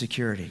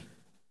insecurity,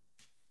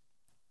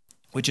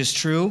 which is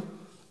true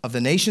of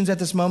the nations at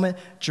this moment.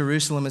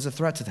 Jerusalem is a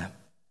threat to them.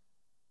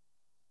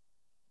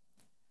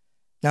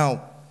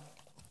 Now,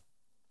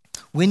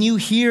 when you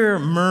hear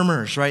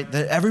murmurs, right,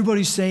 that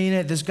everybody's saying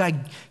it, this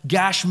guy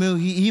Gashmu,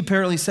 he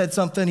apparently said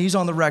something, he's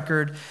on the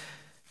record.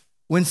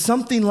 When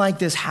something like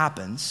this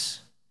happens,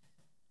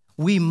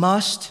 we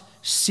must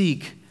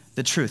seek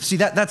the truth. See,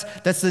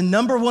 that's the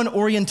number one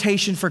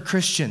orientation for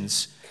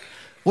Christians.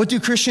 What do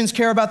Christians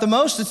care about the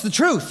most? It's the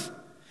truth.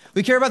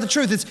 We care about the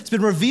truth. It's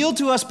been revealed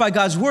to us by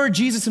God's word.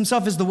 Jesus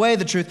himself is the way,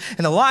 the truth,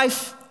 and the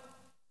life.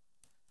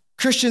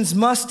 Christians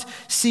must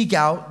seek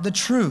out the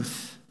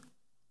truth.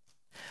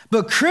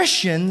 But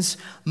Christians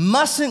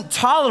mustn't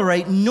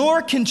tolerate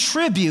nor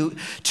contribute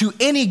to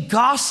any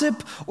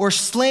gossip or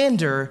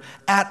slander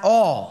at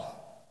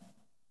all,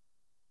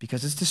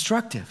 because it's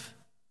destructive.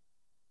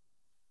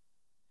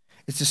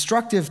 It's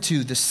destructive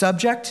to the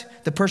subject,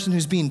 the person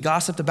who's being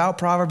gossiped about.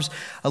 Proverbs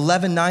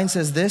 11:9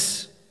 says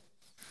this: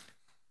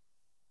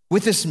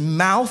 with his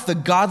mouth the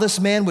godless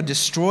man would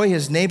destroy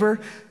his neighbor,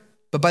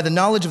 but by the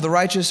knowledge of the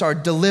righteous are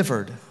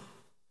delivered.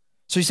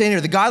 So he's saying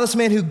here, the godless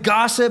man who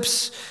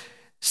gossips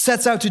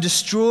sets out to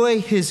destroy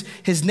his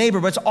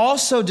neighbor, but it's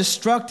also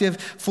destructive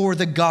for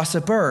the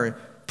gossiper.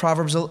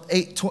 Proverbs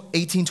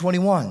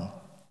 18:21.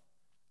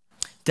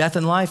 Death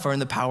and life are in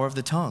the power of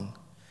the tongue,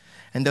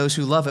 and those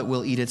who love it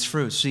will eat its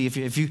fruit. See,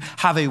 if you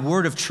have a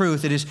word of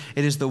truth, it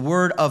is the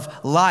word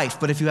of life.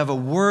 But if you have a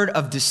word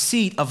of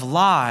deceit, of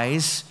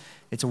lies,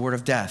 it's a word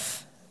of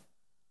death.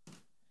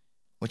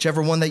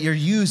 Whichever one that you're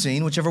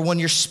using, whichever one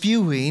you're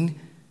spewing,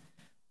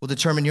 will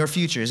determine your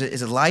future. Is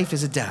it life?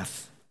 Is it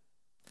death?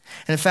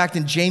 And in fact,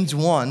 in James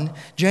 1,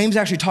 James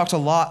actually talks a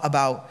lot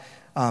about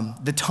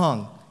the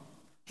tongue.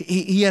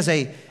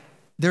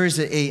 There is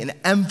an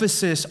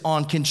emphasis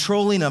on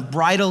controlling and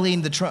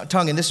bridling the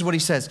tongue. And this is what he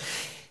says.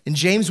 In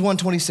James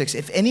 1:26,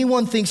 if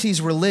anyone thinks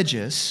he's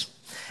religious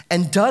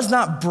and does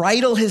not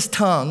bridle his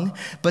tongue,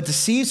 but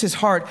deceives his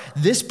heart,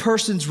 this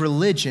person's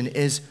religion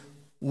is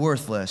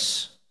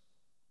worthless.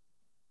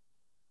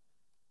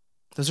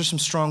 Those are some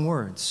strong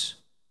words.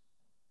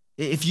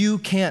 If you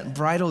can't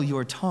bridle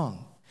your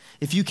tongue,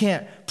 if you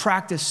can't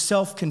practice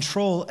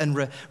self-control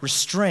and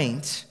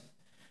restraint,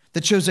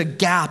 that shows a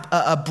gap,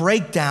 a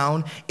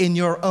breakdown in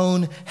your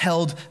own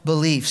held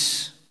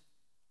beliefs.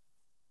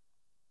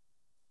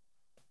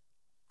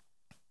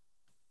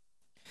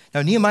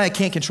 Now, Nehemiah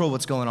can't control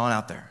what's going on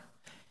out there.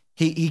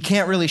 He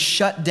can't really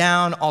shut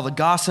down all the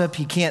gossip.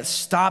 He can't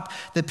stop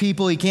the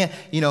people. He can't,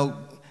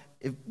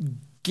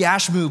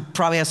 Gashmu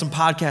probably has some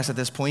podcasts at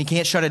this point. He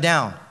can't shut it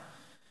down.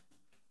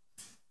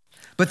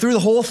 But through the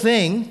whole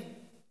thing,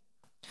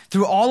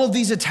 through all of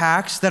these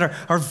attacks that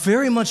are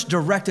very much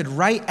directed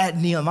right at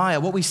Nehemiah,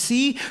 what we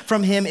see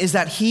from him is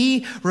that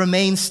he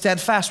remains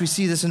steadfast. We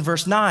see this in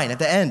verse 9 at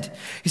the end.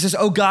 He says,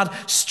 "Oh God,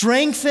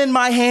 strengthen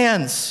my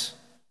hands."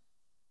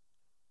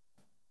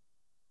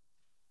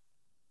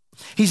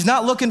 He's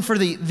not looking for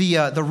the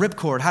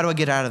ripcord. How do I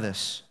get out of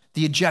this?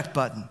 The eject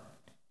button.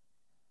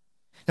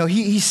 No,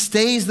 he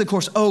stays the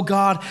course. Oh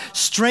God,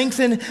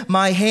 strengthen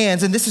my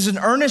hands. And this is an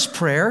earnest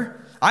prayer.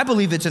 I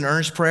believe it's an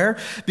earnest prayer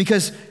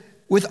because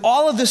with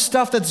all of this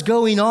stuff that's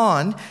going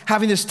on,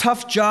 having this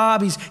tough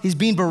job, he's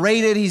being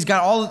berated, he's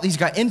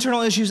got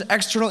internal issues,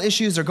 external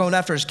issues, they're going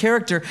after his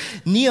character.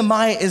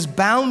 Nehemiah is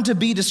bound to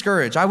be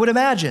discouraged, I would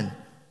imagine.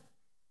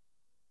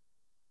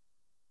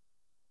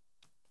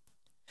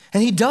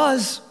 And he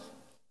does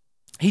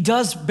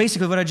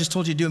basically what I just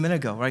told you to do a minute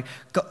ago, right?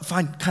 Go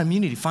find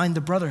community, find the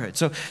brotherhood.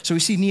 So we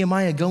see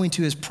Nehemiah going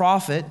to his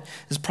prophet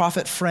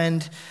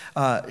friend,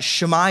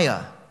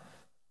 Shemaiah.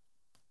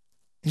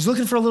 He's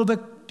looking for a little bit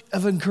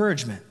of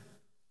encouragement.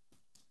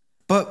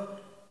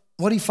 But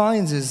what he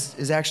finds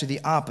is actually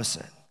the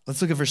opposite.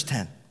 Let's look at verse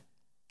 10.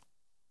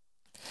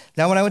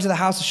 Now, when I went to the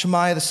house of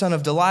Shemaiah, the son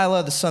of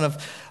Delilah, the son of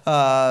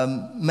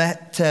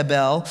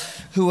Mehetabel,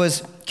 who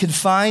was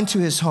confined to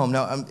his home.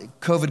 Now,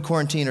 COVID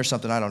quarantine or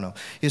something, I don't know.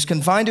 He was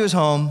confined to his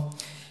home.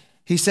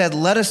 He said,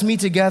 "Let us meet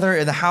together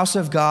in the house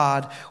of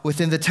God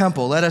within the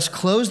temple. Let us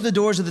close the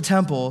doors of the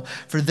temple,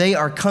 for they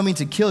are coming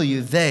to kill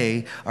you.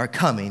 They are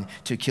coming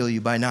to kill you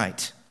by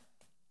night."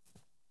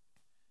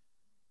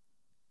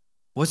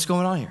 What's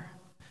going on here?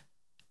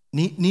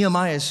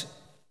 Nehemiah's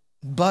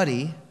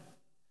buddy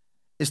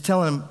is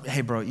telling him,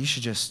 "Hey, bro, you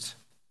should just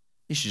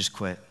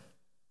quit.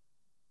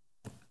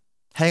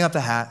 Hang up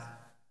the hat.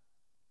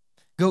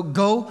 Go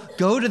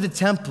to the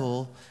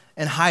temple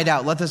and hide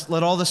out.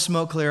 Let all the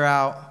smoke clear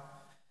out,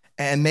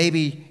 and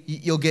maybe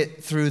you'll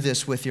get through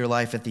this with your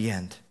life at the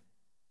end."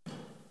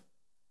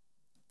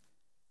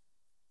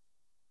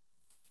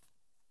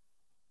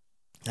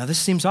 Now, this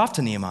seems off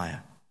to Nehemiah.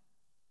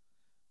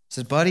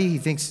 Says, buddy, he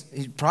thinks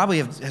he probably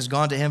has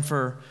gone to him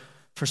for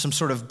some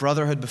sort of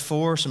brotherhood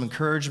before, some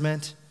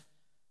encouragement.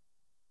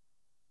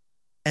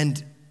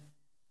 And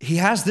he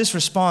has this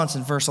response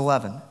in verse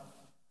 11.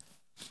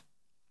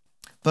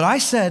 "But I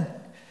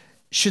said,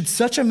 should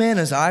such a man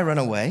as I run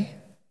away?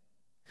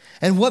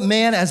 And what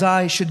man as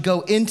I should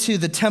go into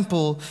the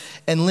temple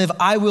and live?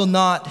 I will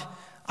not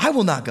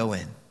go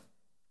in."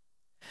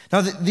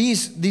 Now,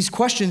 these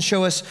questions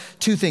show us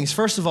two things.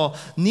 First of all,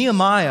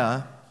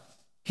 Nehemiah,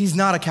 he's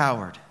not a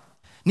coward.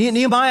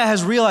 Nehemiah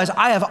has realized,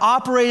 I have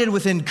operated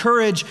within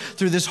courage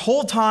through this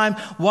whole time.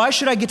 Why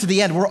should I get to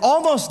the end? We're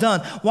almost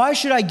done. Why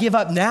should I give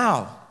up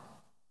now?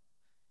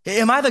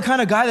 Am I the kind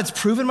of guy that's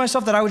proven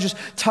myself that I would just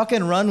tuck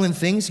and run when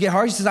things get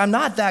hard? He says, I'm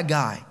not that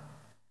guy.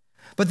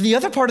 But the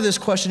other part of this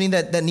questioning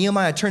that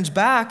Nehemiah turns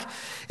back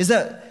is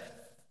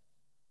that,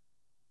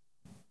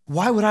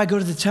 why would I go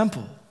to the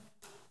temple?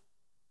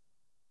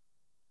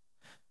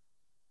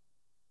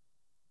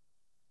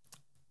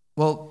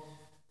 Well,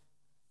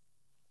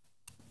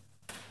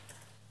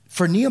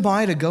 for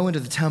Nehemiah to go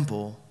into the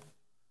temple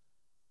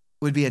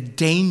would be a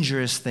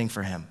dangerous thing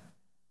for him.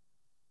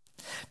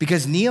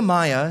 Because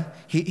Nehemiah,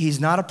 he's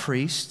not a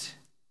priest.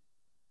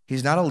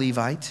 He's not a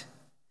Levite.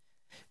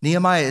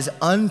 Nehemiah is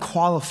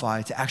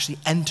unqualified to actually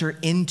enter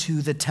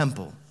into the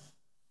temple.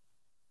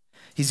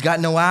 He's got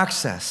no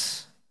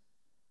access.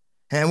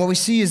 And what we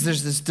see is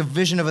there's this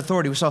division of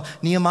authority. We saw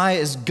Nehemiah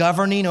is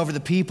governing over the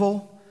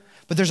people.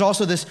 But there's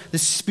also this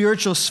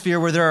spiritual sphere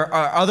where there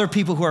are other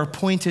people who are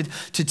appointed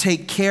to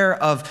take care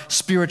of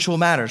spiritual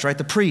matters, right?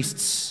 The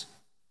priests.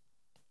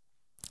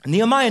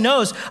 Nehemiah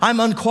knows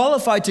I'm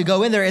unqualified to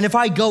go in there. And if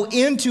I go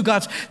into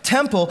God's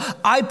temple,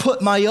 I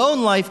put my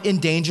own life in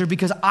danger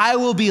because I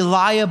will be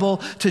liable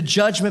to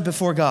judgment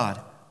before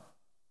God.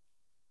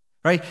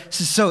 Right?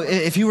 So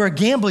if you were a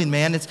gambling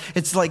man,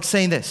 it's like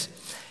saying this.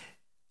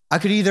 I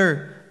could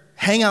either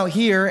hang out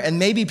here and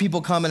maybe people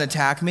come and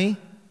attack me,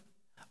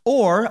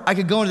 Or I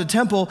could go into the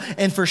temple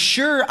and for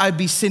sure I'd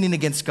be sinning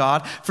against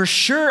God. For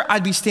sure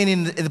I'd be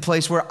standing in the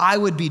place where I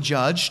would be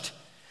judged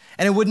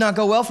and it would not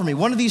go well for me.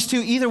 One of these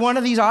two, either one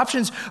of these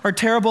options are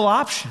terrible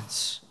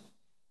options.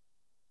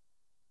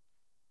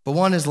 But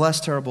one is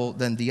less terrible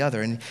than the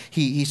other. And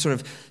he sort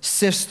of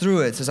sifts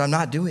through it, says, I'm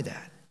not doing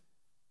that.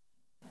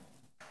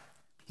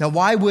 Now,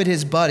 why would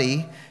his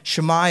buddy,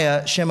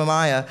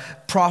 Shemaiah,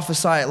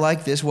 prophesy it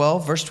like this? Well,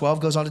 verse 12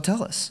 goes on to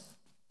tell us.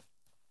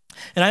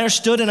 And I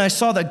understood and I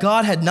saw that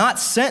God had not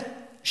sent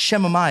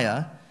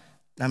Shemaiah.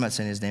 I'm not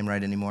saying his name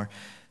right anymore.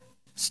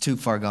 It's too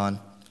far gone.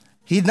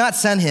 He had not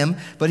sent him,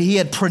 but he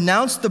had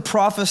pronounced the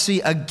prophecy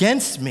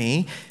against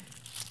me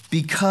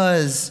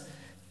because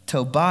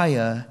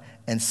Tobiah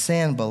and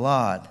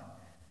Sanballat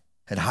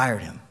had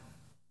hired him.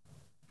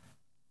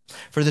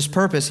 For this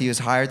purpose he was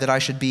hired, that I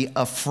should be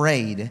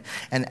afraid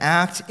and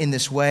act in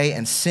this way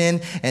and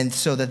sin, and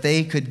so that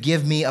they could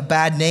give me a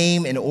bad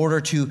name in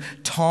order to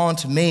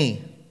taunt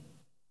me.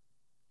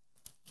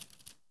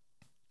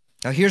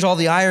 Now here's all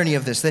the irony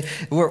of this.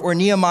 Where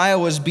Nehemiah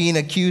was being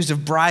accused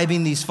of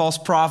bribing these false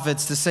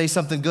prophets to say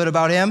something good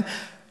about him,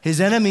 his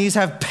enemies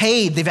have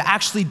paid. They've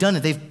actually done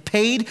it. They've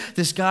paid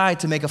this guy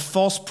to make a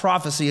false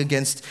prophecy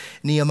against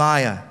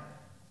Nehemiah.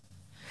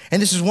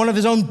 And this is one of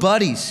his own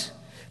buddies,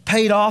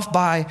 paid off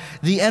by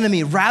the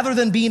enemy. Rather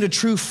than being a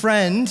true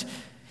friend,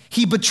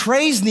 he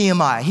betrays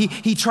Nehemiah.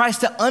 He tries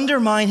to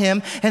undermine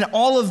him and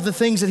all of the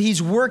things that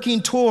he's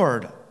working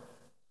toward.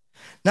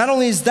 Not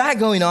only is that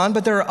going on,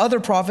 but there are other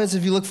prophets.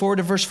 If you look forward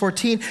to verse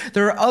 14,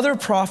 there are other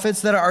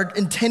prophets that are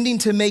intending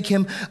to make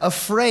him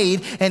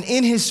afraid and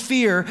in his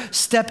fear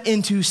step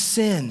into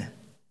sin.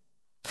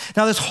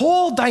 Now this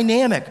whole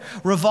dynamic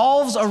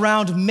revolves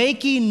around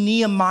making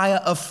Nehemiah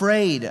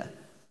afraid.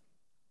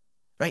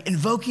 Right?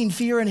 Invoking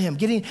fear in him,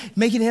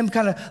 making him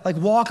kind of like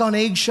walk on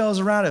eggshells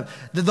around him.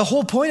 The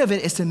whole point of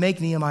it is to make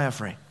Nehemiah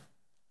afraid.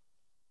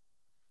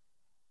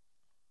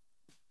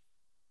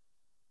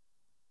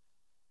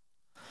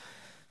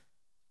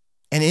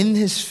 And in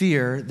his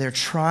fear, they're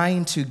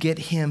trying to get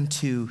him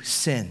to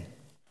sin.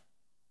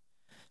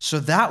 So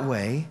that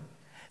way,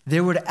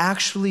 there would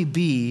actually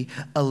be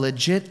a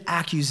legit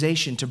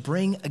accusation to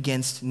bring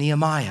against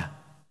Nehemiah.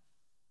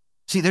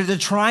 See, they're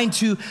trying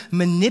to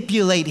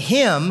manipulate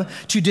him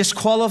to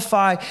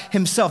disqualify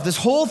himself. This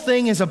whole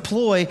thing is a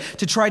ploy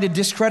to try to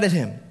discredit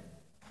him.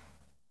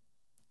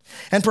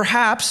 And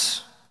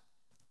perhaps,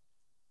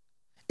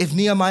 if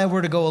Nehemiah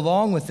were to go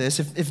along with this,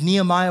 if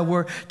Nehemiah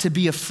were to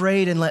be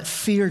afraid and let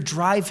fear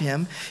drive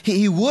him,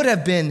 he would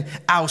have been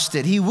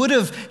ousted. He would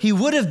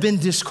have been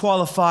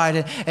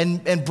disqualified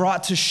and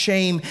brought to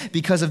shame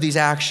because of these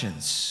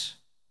actions.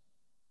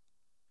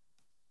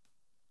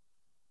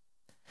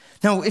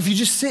 Now, if you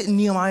just sit in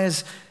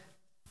Nehemiah's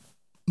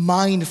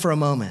mind for a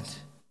moment,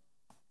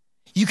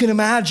 you can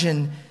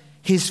imagine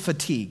his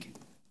fatigue.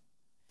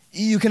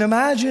 You can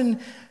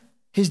imagine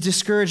his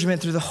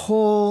discouragement through the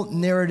whole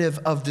narrative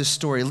of this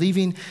story,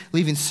 leaving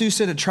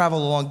Susa to travel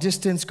a long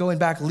distance, going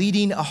back,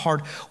 leading a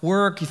hard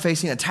work,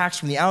 facing attacks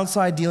from the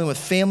outside, dealing with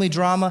family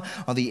drama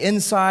on the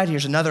inside.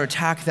 Here's another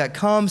attack that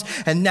comes,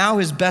 and now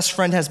his best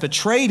friend has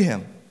betrayed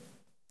him.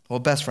 Well,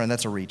 best friend,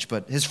 that's a reach,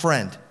 but his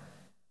friend.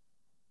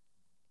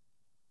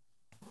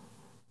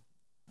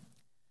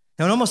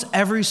 Now, in almost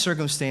every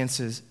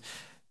circumstances,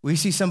 we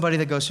see somebody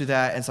that goes through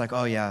that, and it's like,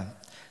 oh yeah,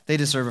 they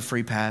deserve a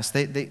free pass.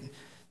 They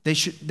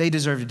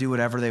deserve to do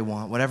whatever they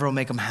want, whatever will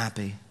make them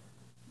happy.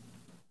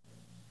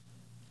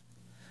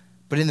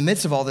 But in the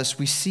midst of all this,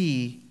 we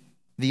see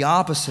the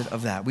opposite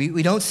of that.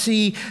 We don't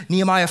see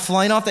Nehemiah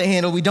flying off the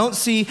handle. We don't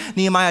see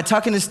Nehemiah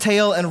tucking his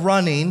tail and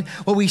running.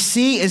 What we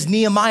see is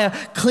Nehemiah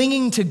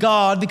clinging to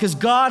God, because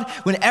God,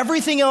 when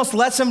everything else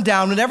lets him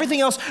down, when everything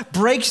else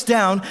breaks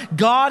down,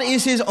 God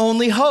is his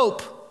only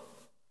hope.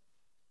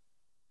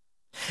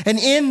 And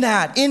in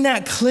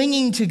that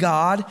clinging to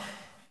God,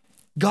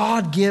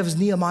 God gives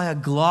Nehemiah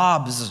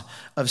globs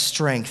of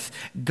strength,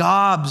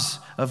 gobs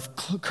of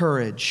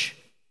courage.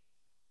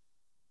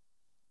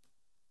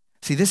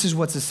 See, this is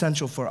what's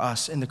essential for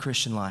us in the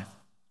Christian life.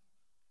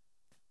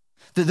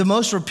 The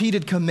most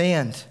repeated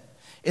command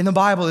in the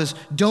Bible is,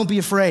 don't be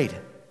afraid.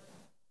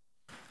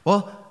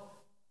 Well,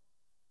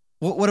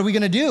 what are we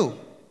going to do?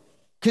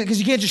 Because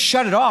you can't just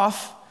shut it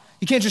off.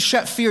 You can't just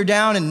shut fear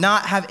down and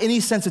not have any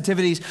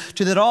sensitivities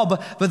to that at all.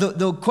 But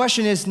the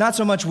question is not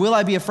so much, will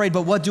I be afraid,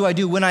 but what do I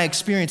do when I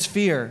experience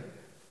fear?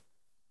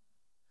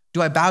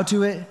 Do I bow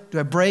to it? Do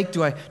I break?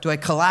 Do I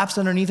collapse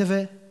underneath of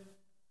it?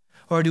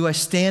 Or do I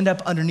stand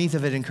up underneath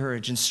of it in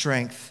courage and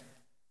strength?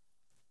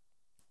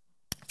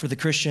 For the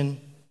Christian,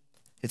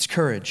 it's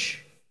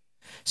courage.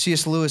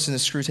 C.S. Lewis in the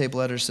Screwtape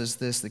Letter says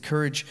this: the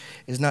courage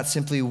is not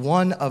simply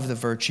one of the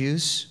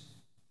virtues,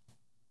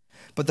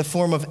 but the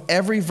form of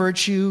every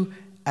virtue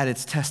at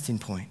its testing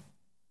point,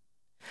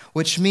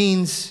 which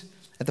means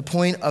at the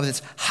point of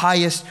its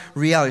highest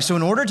reality. So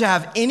in order to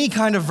have any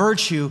kind of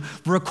virtue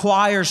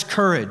requires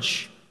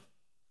courage.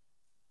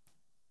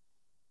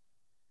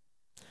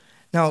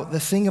 Now, the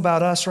thing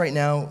about us right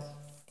now,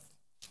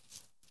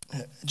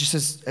 just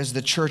as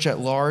the church at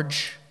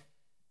large,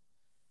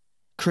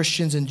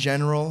 Christians in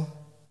general,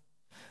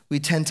 we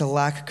tend to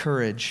lack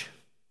courage.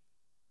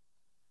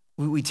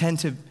 We tend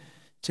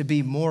to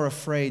be more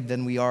afraid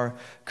than we are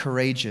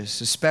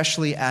courageous,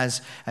 especially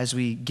as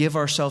we give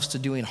ourselves to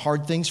doing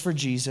hard things for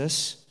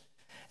Jesus.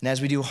 And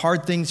as we do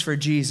hard things for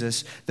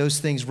Jesus, those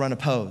things run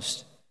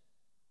opposed.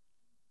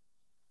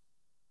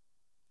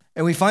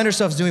 And we find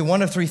ourselves doing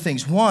one of three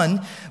things.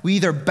 One, we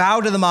either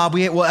bow to the mob,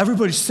 well,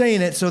 everybody's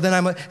saying it, so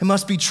then it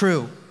must be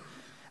true.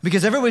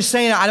 Because everybody's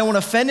saying it, I don't want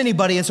to offend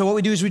anybody, and so what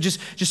we do is we just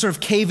sort of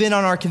cave in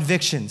on our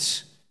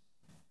convictions.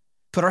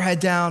 Put our head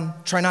down,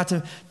 try not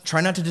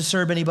to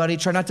disturb anybody,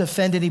 try not to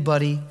offend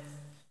anybody.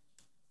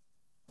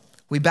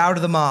 We bow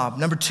to the mob.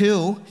 Number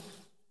two,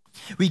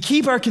 we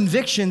keep our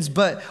convictions,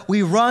 but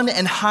we run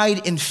and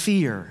hide in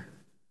fear.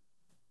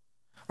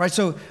 Right,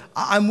 so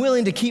I'm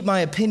willing to keep my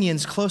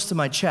opinions close to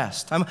my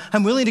chest.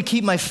 I'm willing to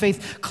keep my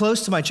faith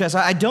close to my chest.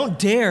 I don't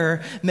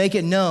dare make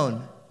it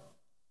known.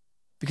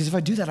 Because if I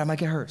do that, I might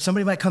get hurt.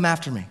 Somebody might come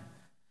after me.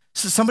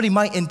 So somebody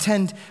might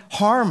intend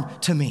harm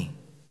to me.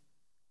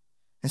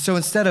 And so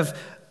instead of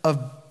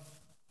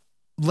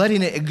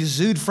letting it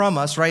exude from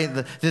us, right,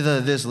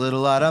 this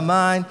little light of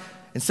mine,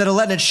 instead of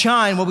letting it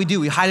shine, what we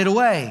do, we hide it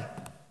away.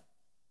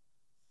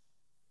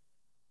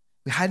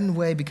 We hide it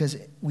away because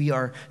we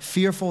are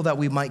fearful that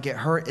we might get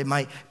hurt. It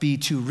might be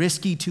too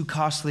risky, too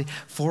costly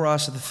for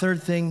us. The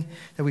third thing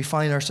that we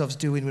find ourselves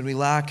doing when we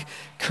lack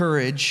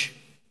courage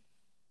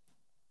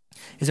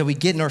is that we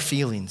get in our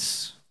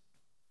feelings.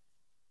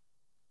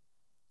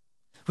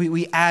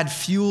 We add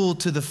fuel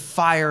to the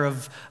fire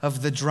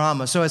of the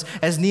drama. So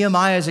as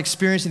Nehemiah is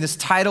experiencing this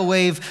tidal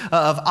wave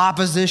of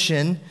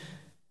opposition,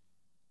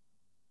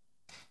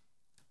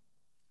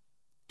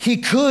 he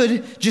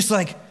could just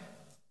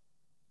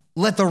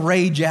let the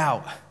rage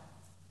out,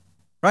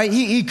 right?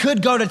 He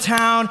could go to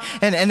town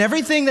and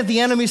everything that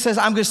the enemy says,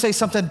 I'm going to say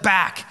something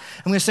back.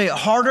 I'm going to say it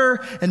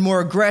harder and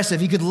more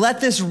aggressive. He could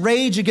let this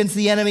rage against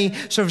the enemy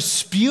sort of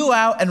spew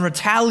out and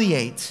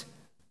retaliate.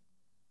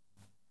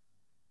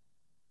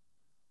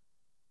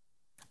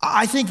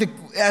 I think that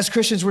as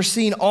Christians, we're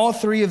seeing all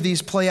three of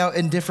these play out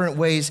in different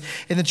ways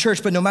in the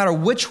church, but no matter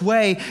which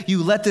way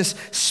you let this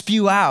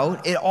spew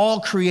out, it all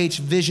creates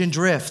vision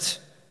drift.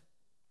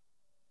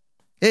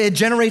 It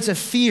generates a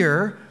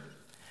fear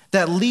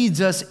that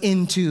leads us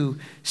into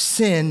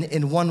sin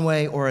in one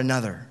way or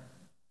another.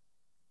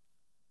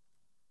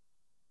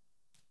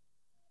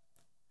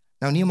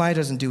 Now, Nehemiah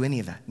doesn't do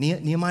any of that.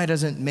 Nehemiah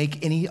doesn't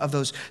make any of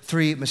those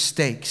three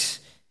mistakes.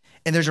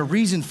 And there's a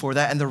reason for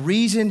that. And the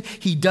reason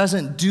he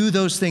doesn't do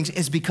those things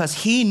is because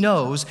he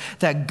knows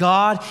that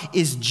God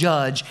is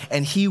judge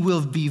and he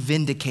will be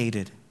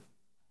vindicated.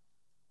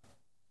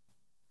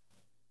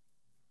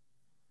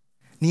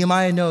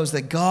 Nehemiah knows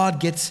that God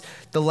gets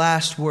the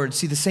last word.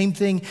 See, the same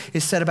thing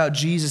is said about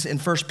Jesus in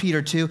 1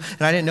 Peter 2.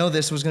 And I didn't know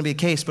this was going to be a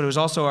case, but it was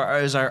also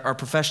our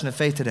profession of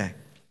faith today.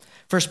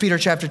 1 Peter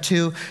chapter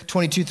 2,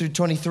 22 through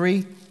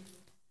 23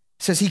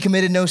 says he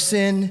committed no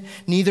sin,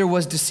 neither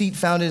was deceit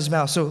found in his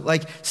mouth. So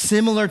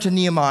similar to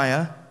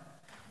Nehemiah,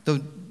 though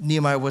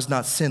Nehemiah was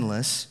not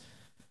sinless,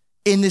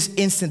 in this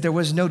instant there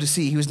was no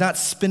deceit. He was not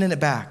spinning it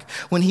back.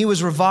 When he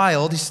was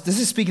reviled, this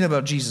is speaking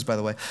about Jesus, by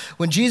the way.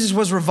 When Jesus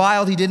was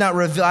reviled, he did not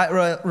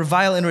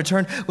revile in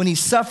return. When he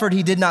suffered,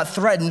 he did not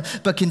threaten,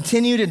 but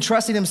continued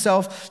entrusting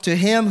himself to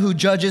him who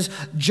judges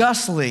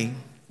justly.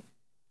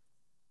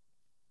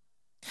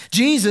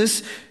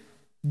 Jesus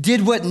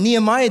did what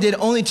Nehemiah did,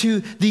 only to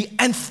the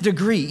nth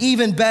degree,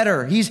 even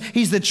better.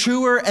 He's the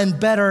truer and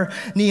better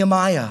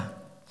Nehemiah.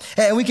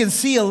 And we can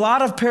see a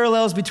lot of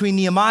parallels between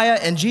Nehemiah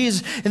and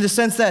Jesus in the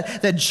sense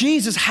that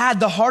Jesus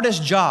had the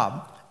hardest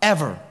job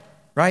ever,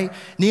 right?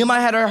 Nehemiah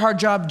had a hard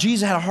job,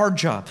 Jesus had a hard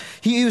job.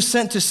 He was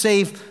sent to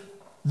save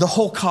the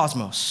whole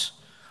cosmos,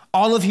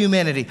 all of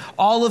humanity,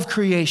 all of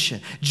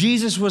creation.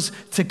 Jesus was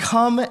to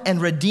come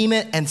and redeem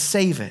it and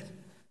save it.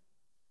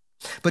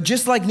 But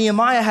just like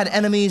Nehemiah had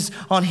enemies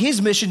on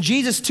his mission,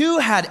 Jesus too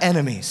had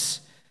enemies.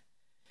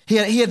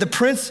 He had the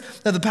prince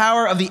of the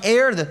power of the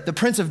air, the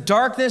prince of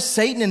darkness,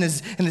 Satan and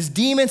his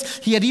demons.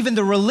 He had even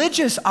the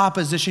religious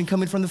opposition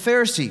coming from the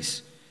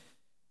Pharisees.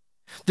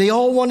 They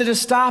all wanted to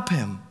stop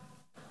him.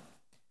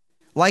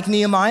 Like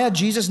Nehemiah,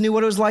 Jesus knew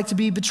what it was like to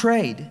be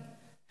betrayed.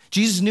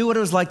 Jesus knew what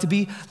it was like to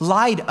be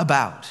lied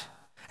about.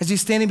 As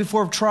he's standing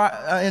before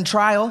in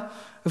trial,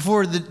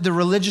 before the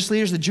religious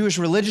leaders, the Jewish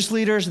religious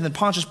leaders, and then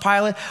Pontius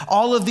Pilate,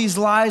 all of these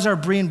lies are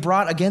being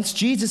brought against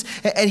Jesus,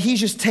 and he's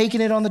just taking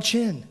it on the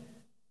chin.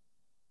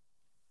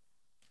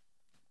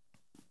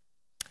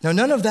 Now,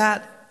 none of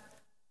that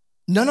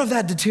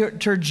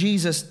deterred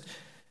Jesus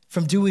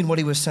from doing what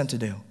he was sent to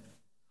do.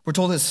 We're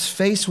told his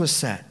face was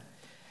set.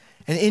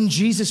 And in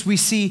Jesus, we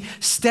see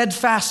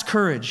steadfast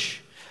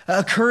courage,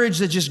 a courage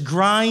that just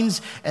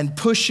grinds and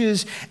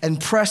pushes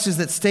and presses,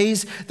 that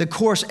stays the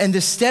course. And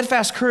this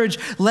steadfast courage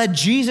led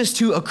Jesus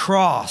to a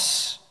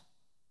cross.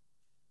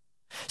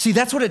 See,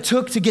 that's what it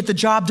took to get the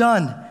job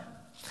done.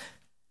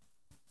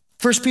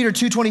 1 Peter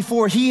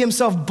 2:24, he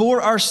himself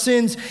bore our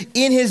sins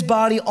in his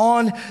body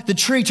on the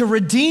tree to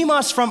redeem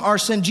us from our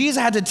sin.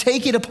 Jesus had to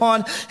take it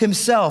upon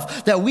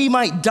himself that we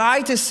might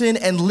die to sin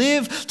and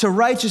live to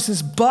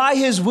righteousness. By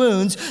his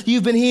wounds,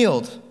 you've been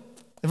healed.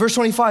 In verse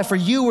 25, for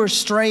you were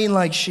straying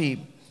like sheep,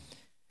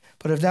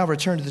 but have now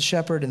returned to the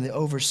shepherd and the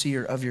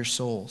overseer of your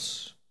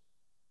souls.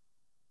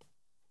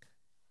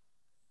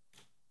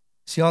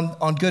 See,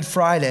 on Good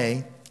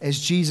Friday, as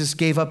Jesus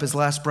gave up his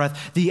last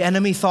breath, the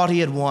enemy thought he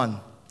had won.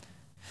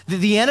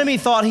 The enemy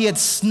thought he had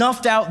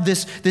snuffed out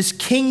this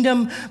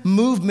kingdom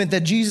movement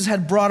that Jesus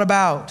had brought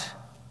about.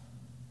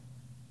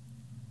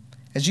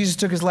 As Jesus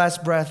took his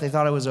last breath, they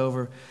thought it was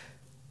over.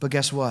 But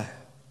guess what?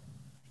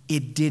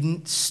 It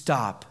didn't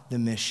stop the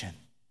mission.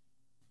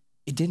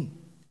 It didn't.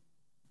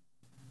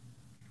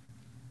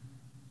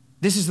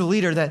 This is the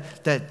leader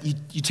that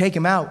you take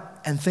him out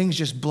and things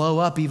just blow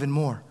up even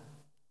more.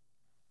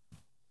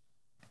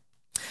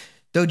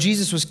 Though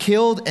Jesus was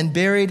killed and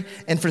buried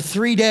and for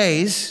 3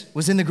 days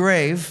was in the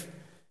grave,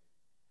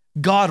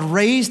 God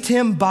raised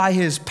him by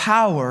his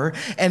power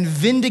and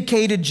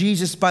vindicated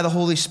Jesus by the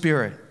Holy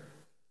Spirit.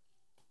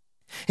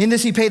 In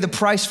this, he paid the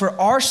price for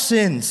our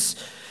sins,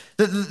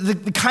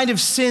 the kind of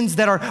sins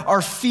that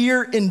are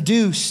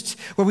fear-induced,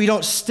 where we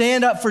don't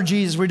stand up for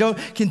Jesus, we don't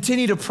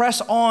continue to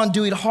press on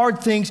doing hard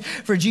things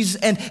for Jesus.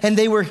 And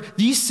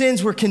these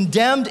sins were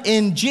condemned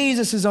in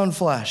Jesus' own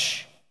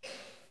flesh.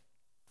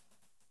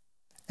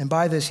 And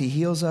by this, he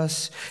heals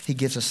us, he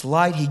gives us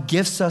light, he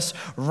gives us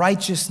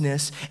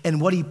righteousness.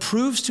 And what he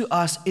proves to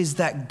us is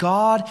that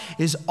God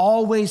is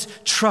always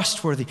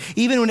trustworthy.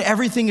 Even when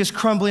everything is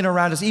crumbling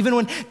around us, even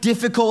when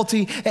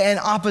difficulty and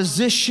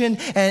opposition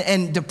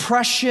and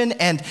depression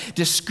and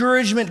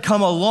discouragement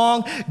come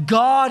along,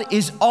 God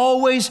is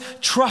always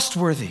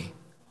trustworthy.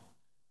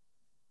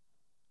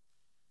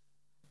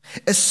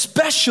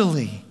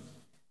 Especially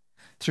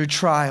through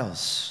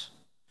trials,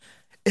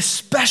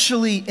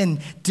 especially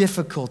in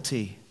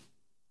difficulty.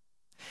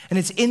 And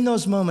it's in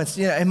those moments,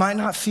 it might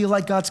not feel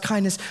like God's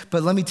kindness,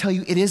 but let me tell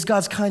you, it is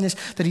God's kindness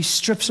that he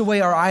strips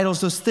away our idols,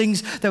 those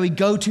things that we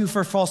go to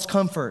for false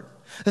comfort,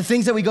 the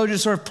things that we go to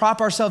sort of prop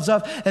ourselves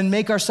up and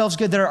make ourselves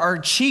good, that are our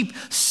cheap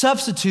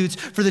substitutes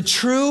for the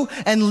true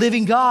and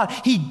living God.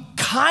 He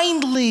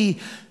kindly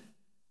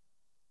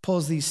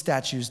pulls these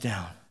statues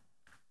down.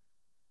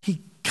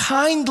 He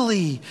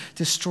kindly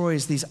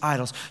destroys these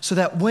idols so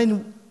that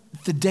when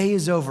the day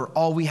is over,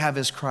 all we have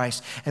is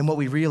Christ. And what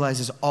we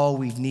realize is all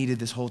we've needed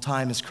this whole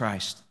time is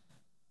Christ.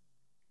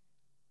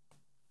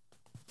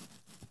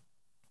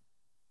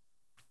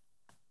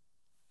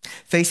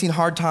 Facing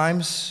hard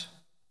times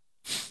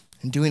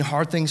and doing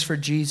hard things for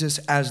Jesus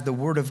as the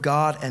Word of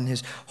God and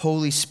his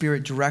Holy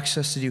Spirit directs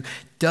us to do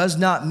does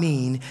not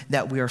mean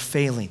that we are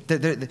failing.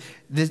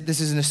 This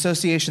is an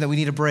association that we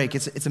need to break.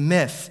 It's a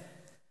myth.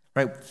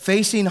 Right?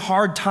 Facing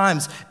hard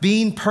times,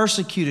 being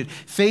persecuted,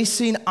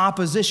 facing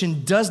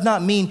opposition does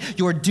not mean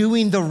you're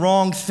doing the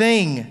wrong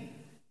thing.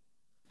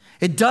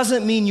 It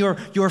doesn't mean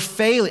you're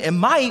failing. It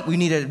might, we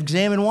need to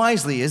examine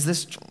wisely. Is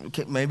this,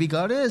 okay, maybe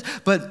God is,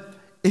 but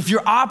if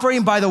you're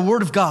operating by the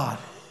Word of God,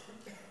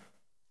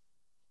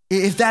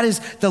 if that is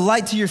the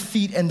light to your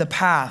feet and the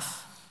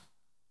path,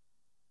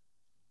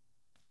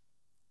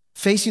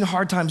 facing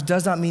hard times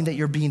does not mean that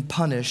you're being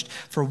punished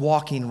for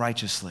walking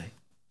righteously.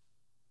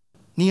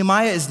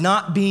 Nehemiah is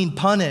not being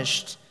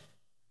punished.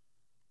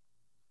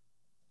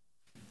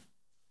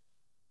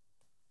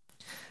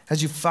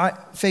 As you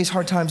face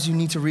hard times, you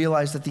need to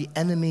realize that the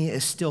enemy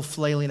is still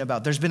flailing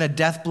about. There's been a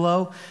death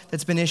blow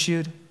that's been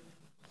issued.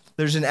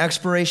 There's an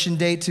expiration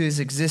date to his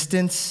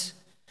existence.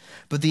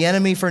 But the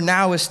enemy for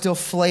now is still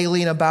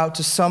flailing about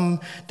to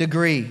some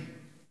degree.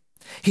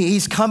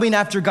 He's coming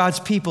after God's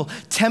people,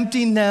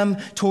 tempting them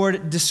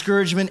toward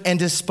discouragement and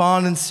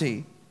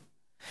despondency.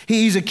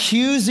 He's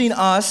accusing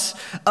us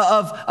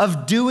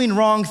of doing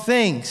wrong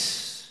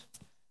things.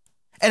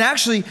 And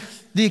actually,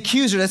 the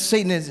accuser, that's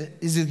Satan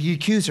is the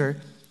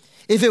accuser.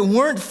 If it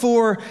weren't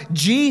for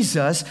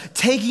Jesus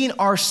taking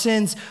our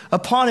sins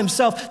upon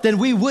himself, then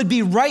we would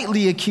be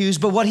rightly accused.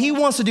 But what he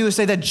wants to do is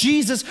say that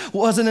Jesus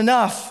wasn't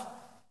enough.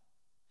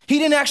 He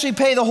didn't actually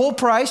pay the whole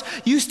price.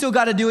 You still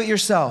got to do it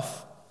yourself.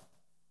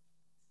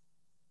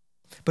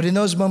 But in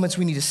those moments,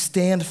 we need to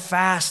stand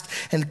fast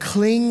and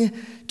cling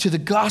to the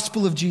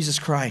gospel of Jesus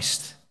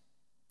Christ.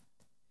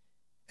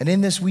 And in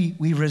this, we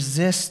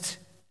resist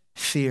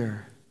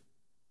fear.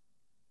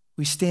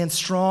 We stand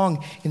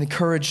strong in the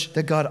courage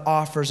that God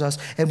offers us,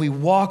 and we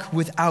walk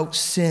without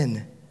sin.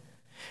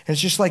 And it's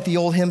just like the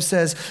old hymn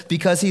says,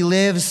 because he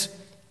lives,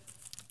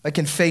 I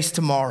can face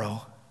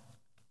tomorrow.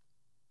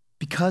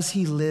 Because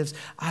he lives,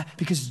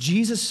 because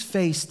Jesus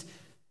faced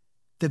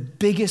the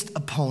biggest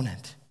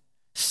opponent,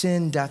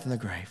 sin, death, and the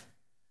grave.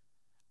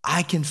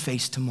 I can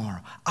face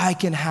tomorrow. I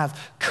can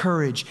have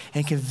courage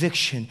and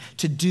conviction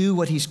to do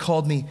what he's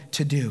called me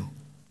to do.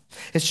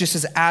 It's just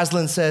as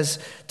Aslan says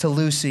to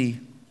Lucy,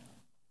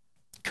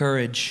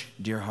 courage,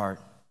 dear heart.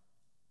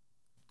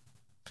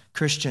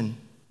 Christian,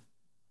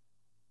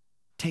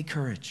 take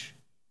courage.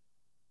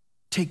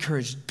 Take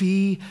courage.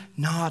 Be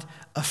not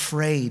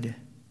afraid.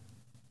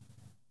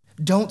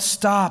 Don't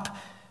stop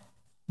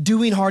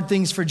doing hard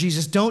things for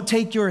Jesus. Don't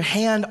take your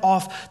hand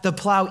off the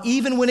plow,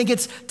 even when it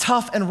gets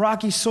tough and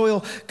rocky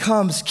soil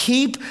comes.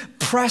 Keep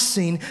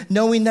pressing,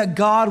 knowing that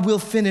God will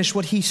finish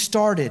what he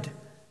started.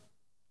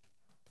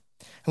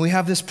 And we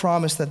have this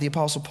promise that the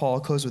Apostle Paul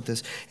closes with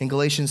this. In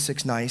Galatians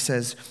 6:9, he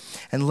says,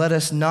 and let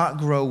us not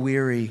grow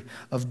weary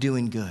of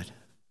doing good.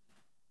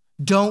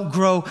 Don't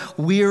grow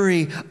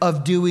weary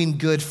of doing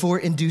good, for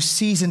in due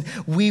season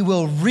we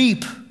will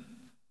reap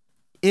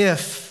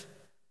if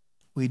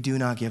we do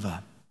not give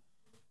up.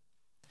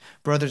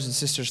 Brothers and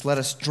sisters, let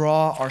us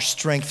draw our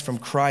strength from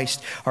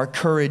Christ, our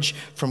courage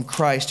from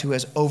Christ, who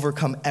has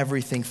overcome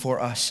everything for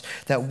us,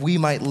 that we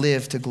might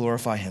live to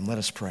glorify him. Let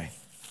us pray.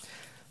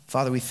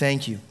 Father, we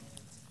thank you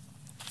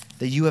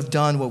that you have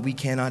done what we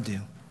cannot do.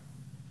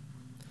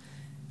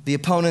 The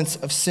opponents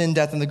of sin,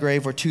 death, and the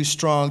grave were too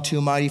strong, too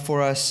mighty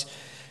for us.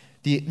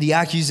 The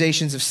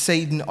accusations of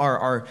Satan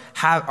are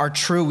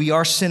true. We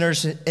are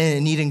sinners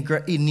in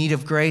need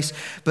of grace,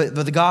 but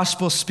the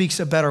gospel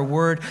speaks a better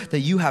word, that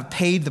you have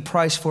paid the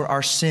price for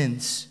our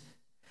sins,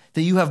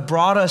 that you have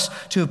brought us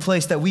to a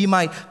place that we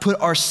might put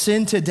our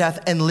sin to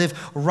death and live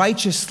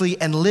righteously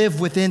and live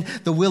within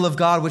the will of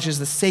God, which is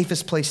the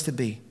safest place to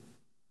be.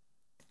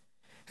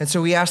 And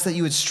so we ask that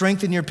you would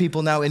strengthen your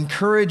people now,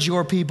 encourage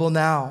your people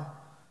now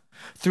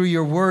through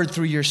your word,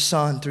 through your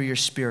Son, through your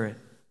Spirit,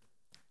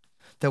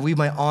 that we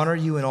might honor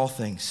you in all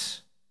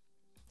things,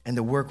 and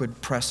the work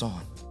would press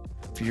on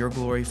for your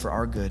glory, for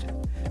our good.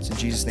 It's in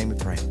Jesus' name we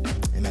pray.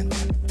 Amen.